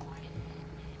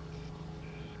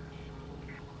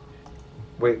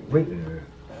 Wait a minute.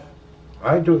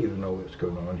 I don't even know what's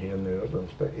going on here in the other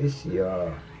ones, but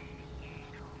ACR.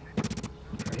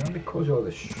 And because of all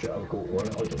the shit I've got on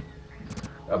it, I don't.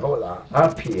 About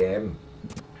that, RPM,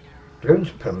 rounds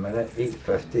per minute,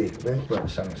 850, rounds per minute,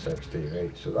 760,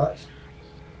 right? So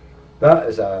that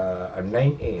is a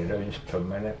 90 rounds per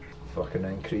minute fucking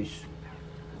increase.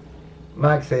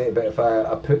 Mag 30, but if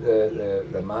I put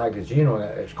the magazine on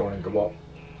it, it's going to go up.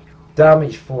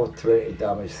 Damage 420,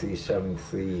 damage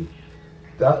 373.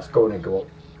 That's going to go up.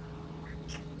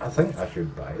 I think I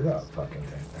should buy that fucking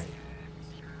thing, right?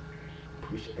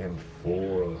 Push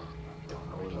M4. I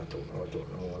don't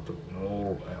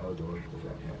know. Hold on.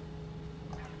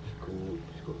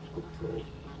 Scope flow.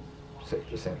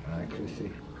 6% accuracy.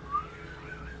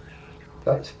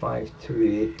 That's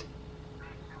 528.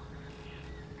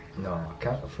 No, I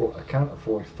can't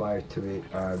afford 528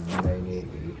 and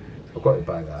 988. I've got to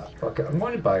buy that. Fuck it, I'm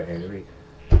going to buy it anyway.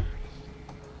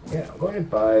 Yeah, I'm going to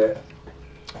buy it.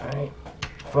 Alright.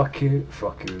 Fuck you.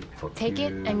 Take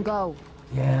it and go.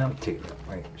 Yeah, I'm taking it.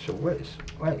 Right, so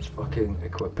let's fucking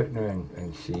equip it now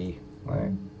and see.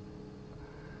 Right.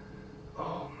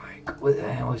 Oh my god, what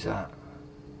the hell is that?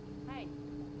 Hey,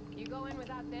 you go in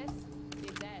without this,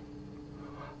 you're dead.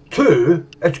 2?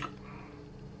 It's...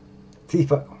 See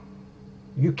if I...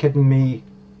 You kidding me?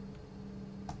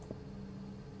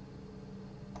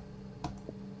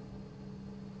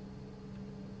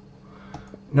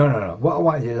 No. What I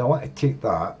want to do is I want to take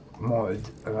that mod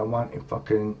and I want to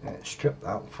fucking strip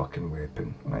that fucking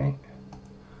weapon, right?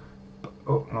 But,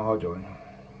 oh, no, hold on.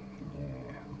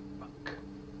 Yeah, fuck.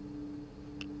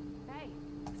 Hey,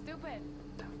 stupid.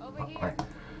 Over here. Right. I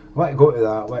want to go to that,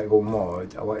 I want to go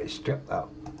mod, I want to strip that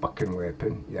fucking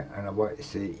weapon, yeah, and I want to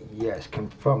say, yes,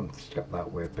 confirmed, strip that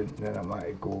weapon, and then I want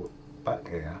to go back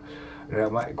there. And I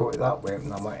want to go to that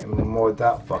weapon, I want to mod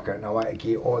that fucker, and I want to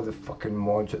get all the fucking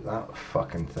mods that that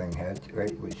fucking thing had,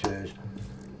 right, which is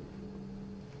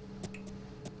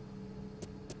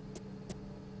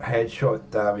headshot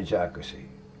damage accuracy,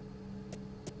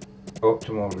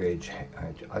 optimal range,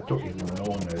 I don't even know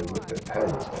now what it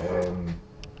had.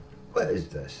 What is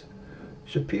this?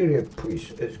 Superior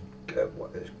police, it's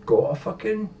got a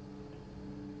fucking,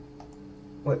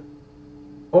 what,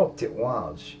 optic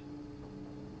large.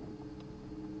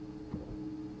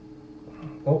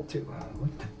 What the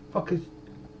fuck is...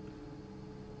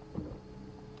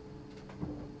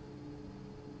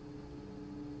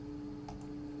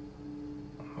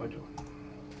 Hold on.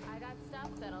 I got stuff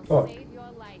that'll Oh. save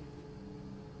your life.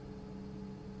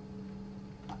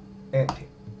 Empty.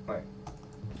 Right.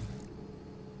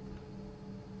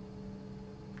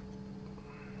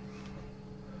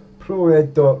 Pro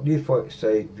red dot, reflex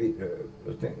side,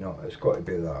 no, it's got to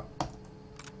be that.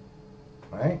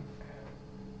 Right?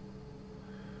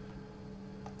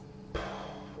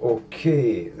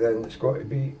 Okay, then it's got to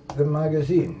be the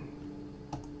magazine.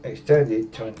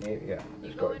 Extended 28, yeah,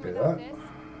 it's got to be that. This,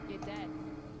 you're dead.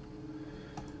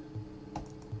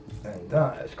 And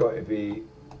that has got to be...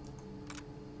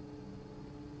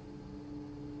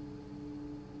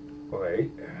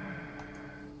 Right.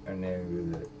 And then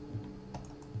with the...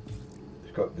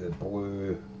 It's got to be the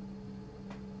blue...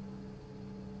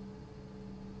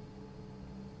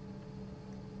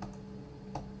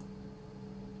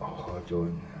 Oh, hold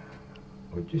on.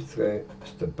 Would you say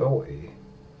stability?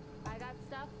 I got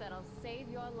stuff that'll save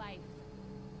your life.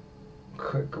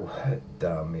 Critical hit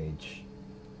damage.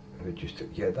 Reduced it.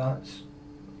 Yeah, that's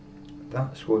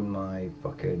on my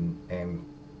fucking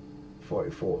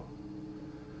M44. So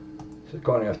it's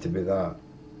going to have to be that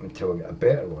until I get a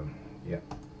better one. Yeah.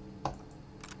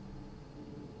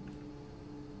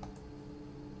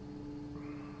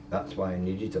 That's why I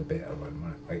needed a better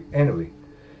one. Right. Anyway.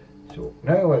 So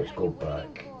now let's go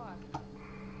back.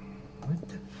 What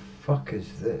the fuck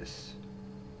is this?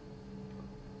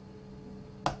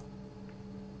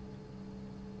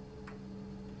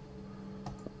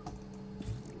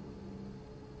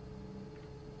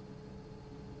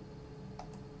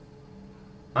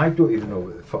 I don't even know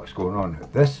what the fuck's going on.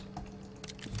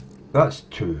 That's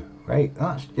 2, right?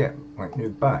 That's, yeah, right, now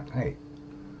back, right.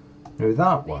 Now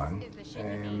that one,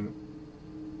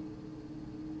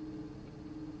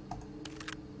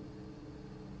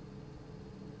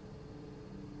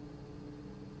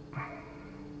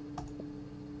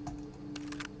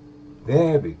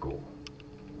 there we go.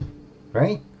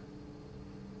 Right?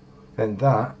 Then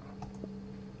that.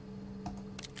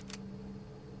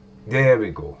 There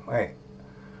we go. Right.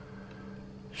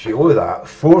 See all that.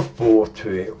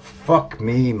 4428. Fuck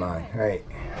me, man. Right.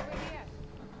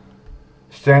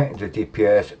 Strength to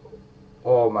DPS.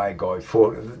 Oh my god.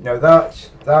 4. Now that's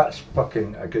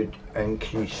fucking a good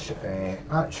increase.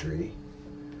 Actually.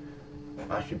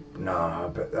 I should, nah,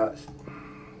 but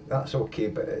that's okay,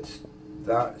 but it's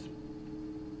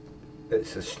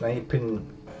a sniping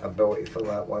ability for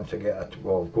that once I get it.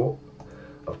 Well,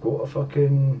 I've got a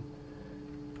fucking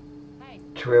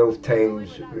 12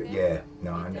 times, yeah,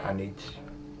 no, I need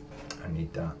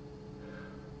that.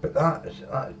 But that's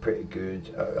pretty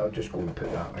good. I'll just go and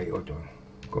put that, right, hold on.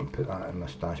 Go and put that in my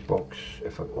stash box.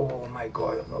 If I, oh my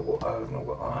god, I've not got,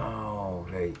 oh,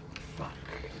 right, fuck,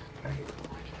 right.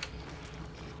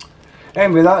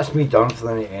 Anyway, that's me done for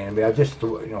the night anyway. I just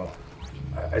thought, you know,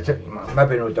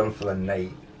 maybe not done for the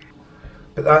night,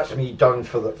 but that's me done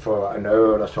for like an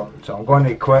hour or something. So I'm going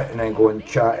to quit and then go and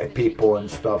chat to people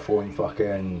and stuff on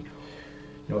fucking,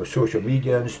 you know, social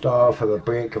media and stuff, have a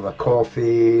break, have a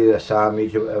coffee, a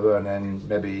sandwich or whatever, and then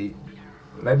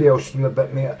maybe I'll stream a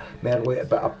bit more later,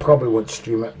 but I probably won't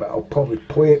stream it, but I'll probably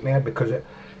play it more because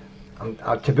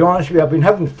to be honest with you, I've been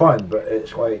having fun, but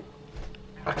it's like,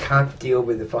 I can't deal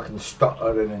with the fucking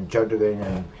stuttering and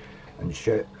juddering and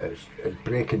shit. It's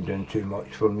breaking down too much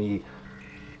for me.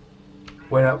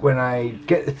 When I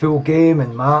get the full game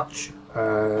in March,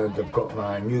 I've got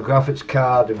my new graphics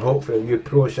card and hopefully a new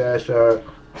processor.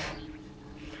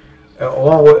 It'll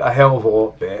all look a hell of a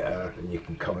lot better, and you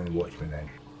can come and watch me then.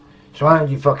 So I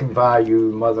you fucking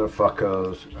value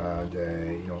motherfuckers, and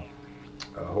you know,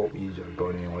 I hope you are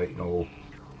going to, like, you know,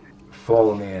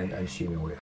 follow me and see me later.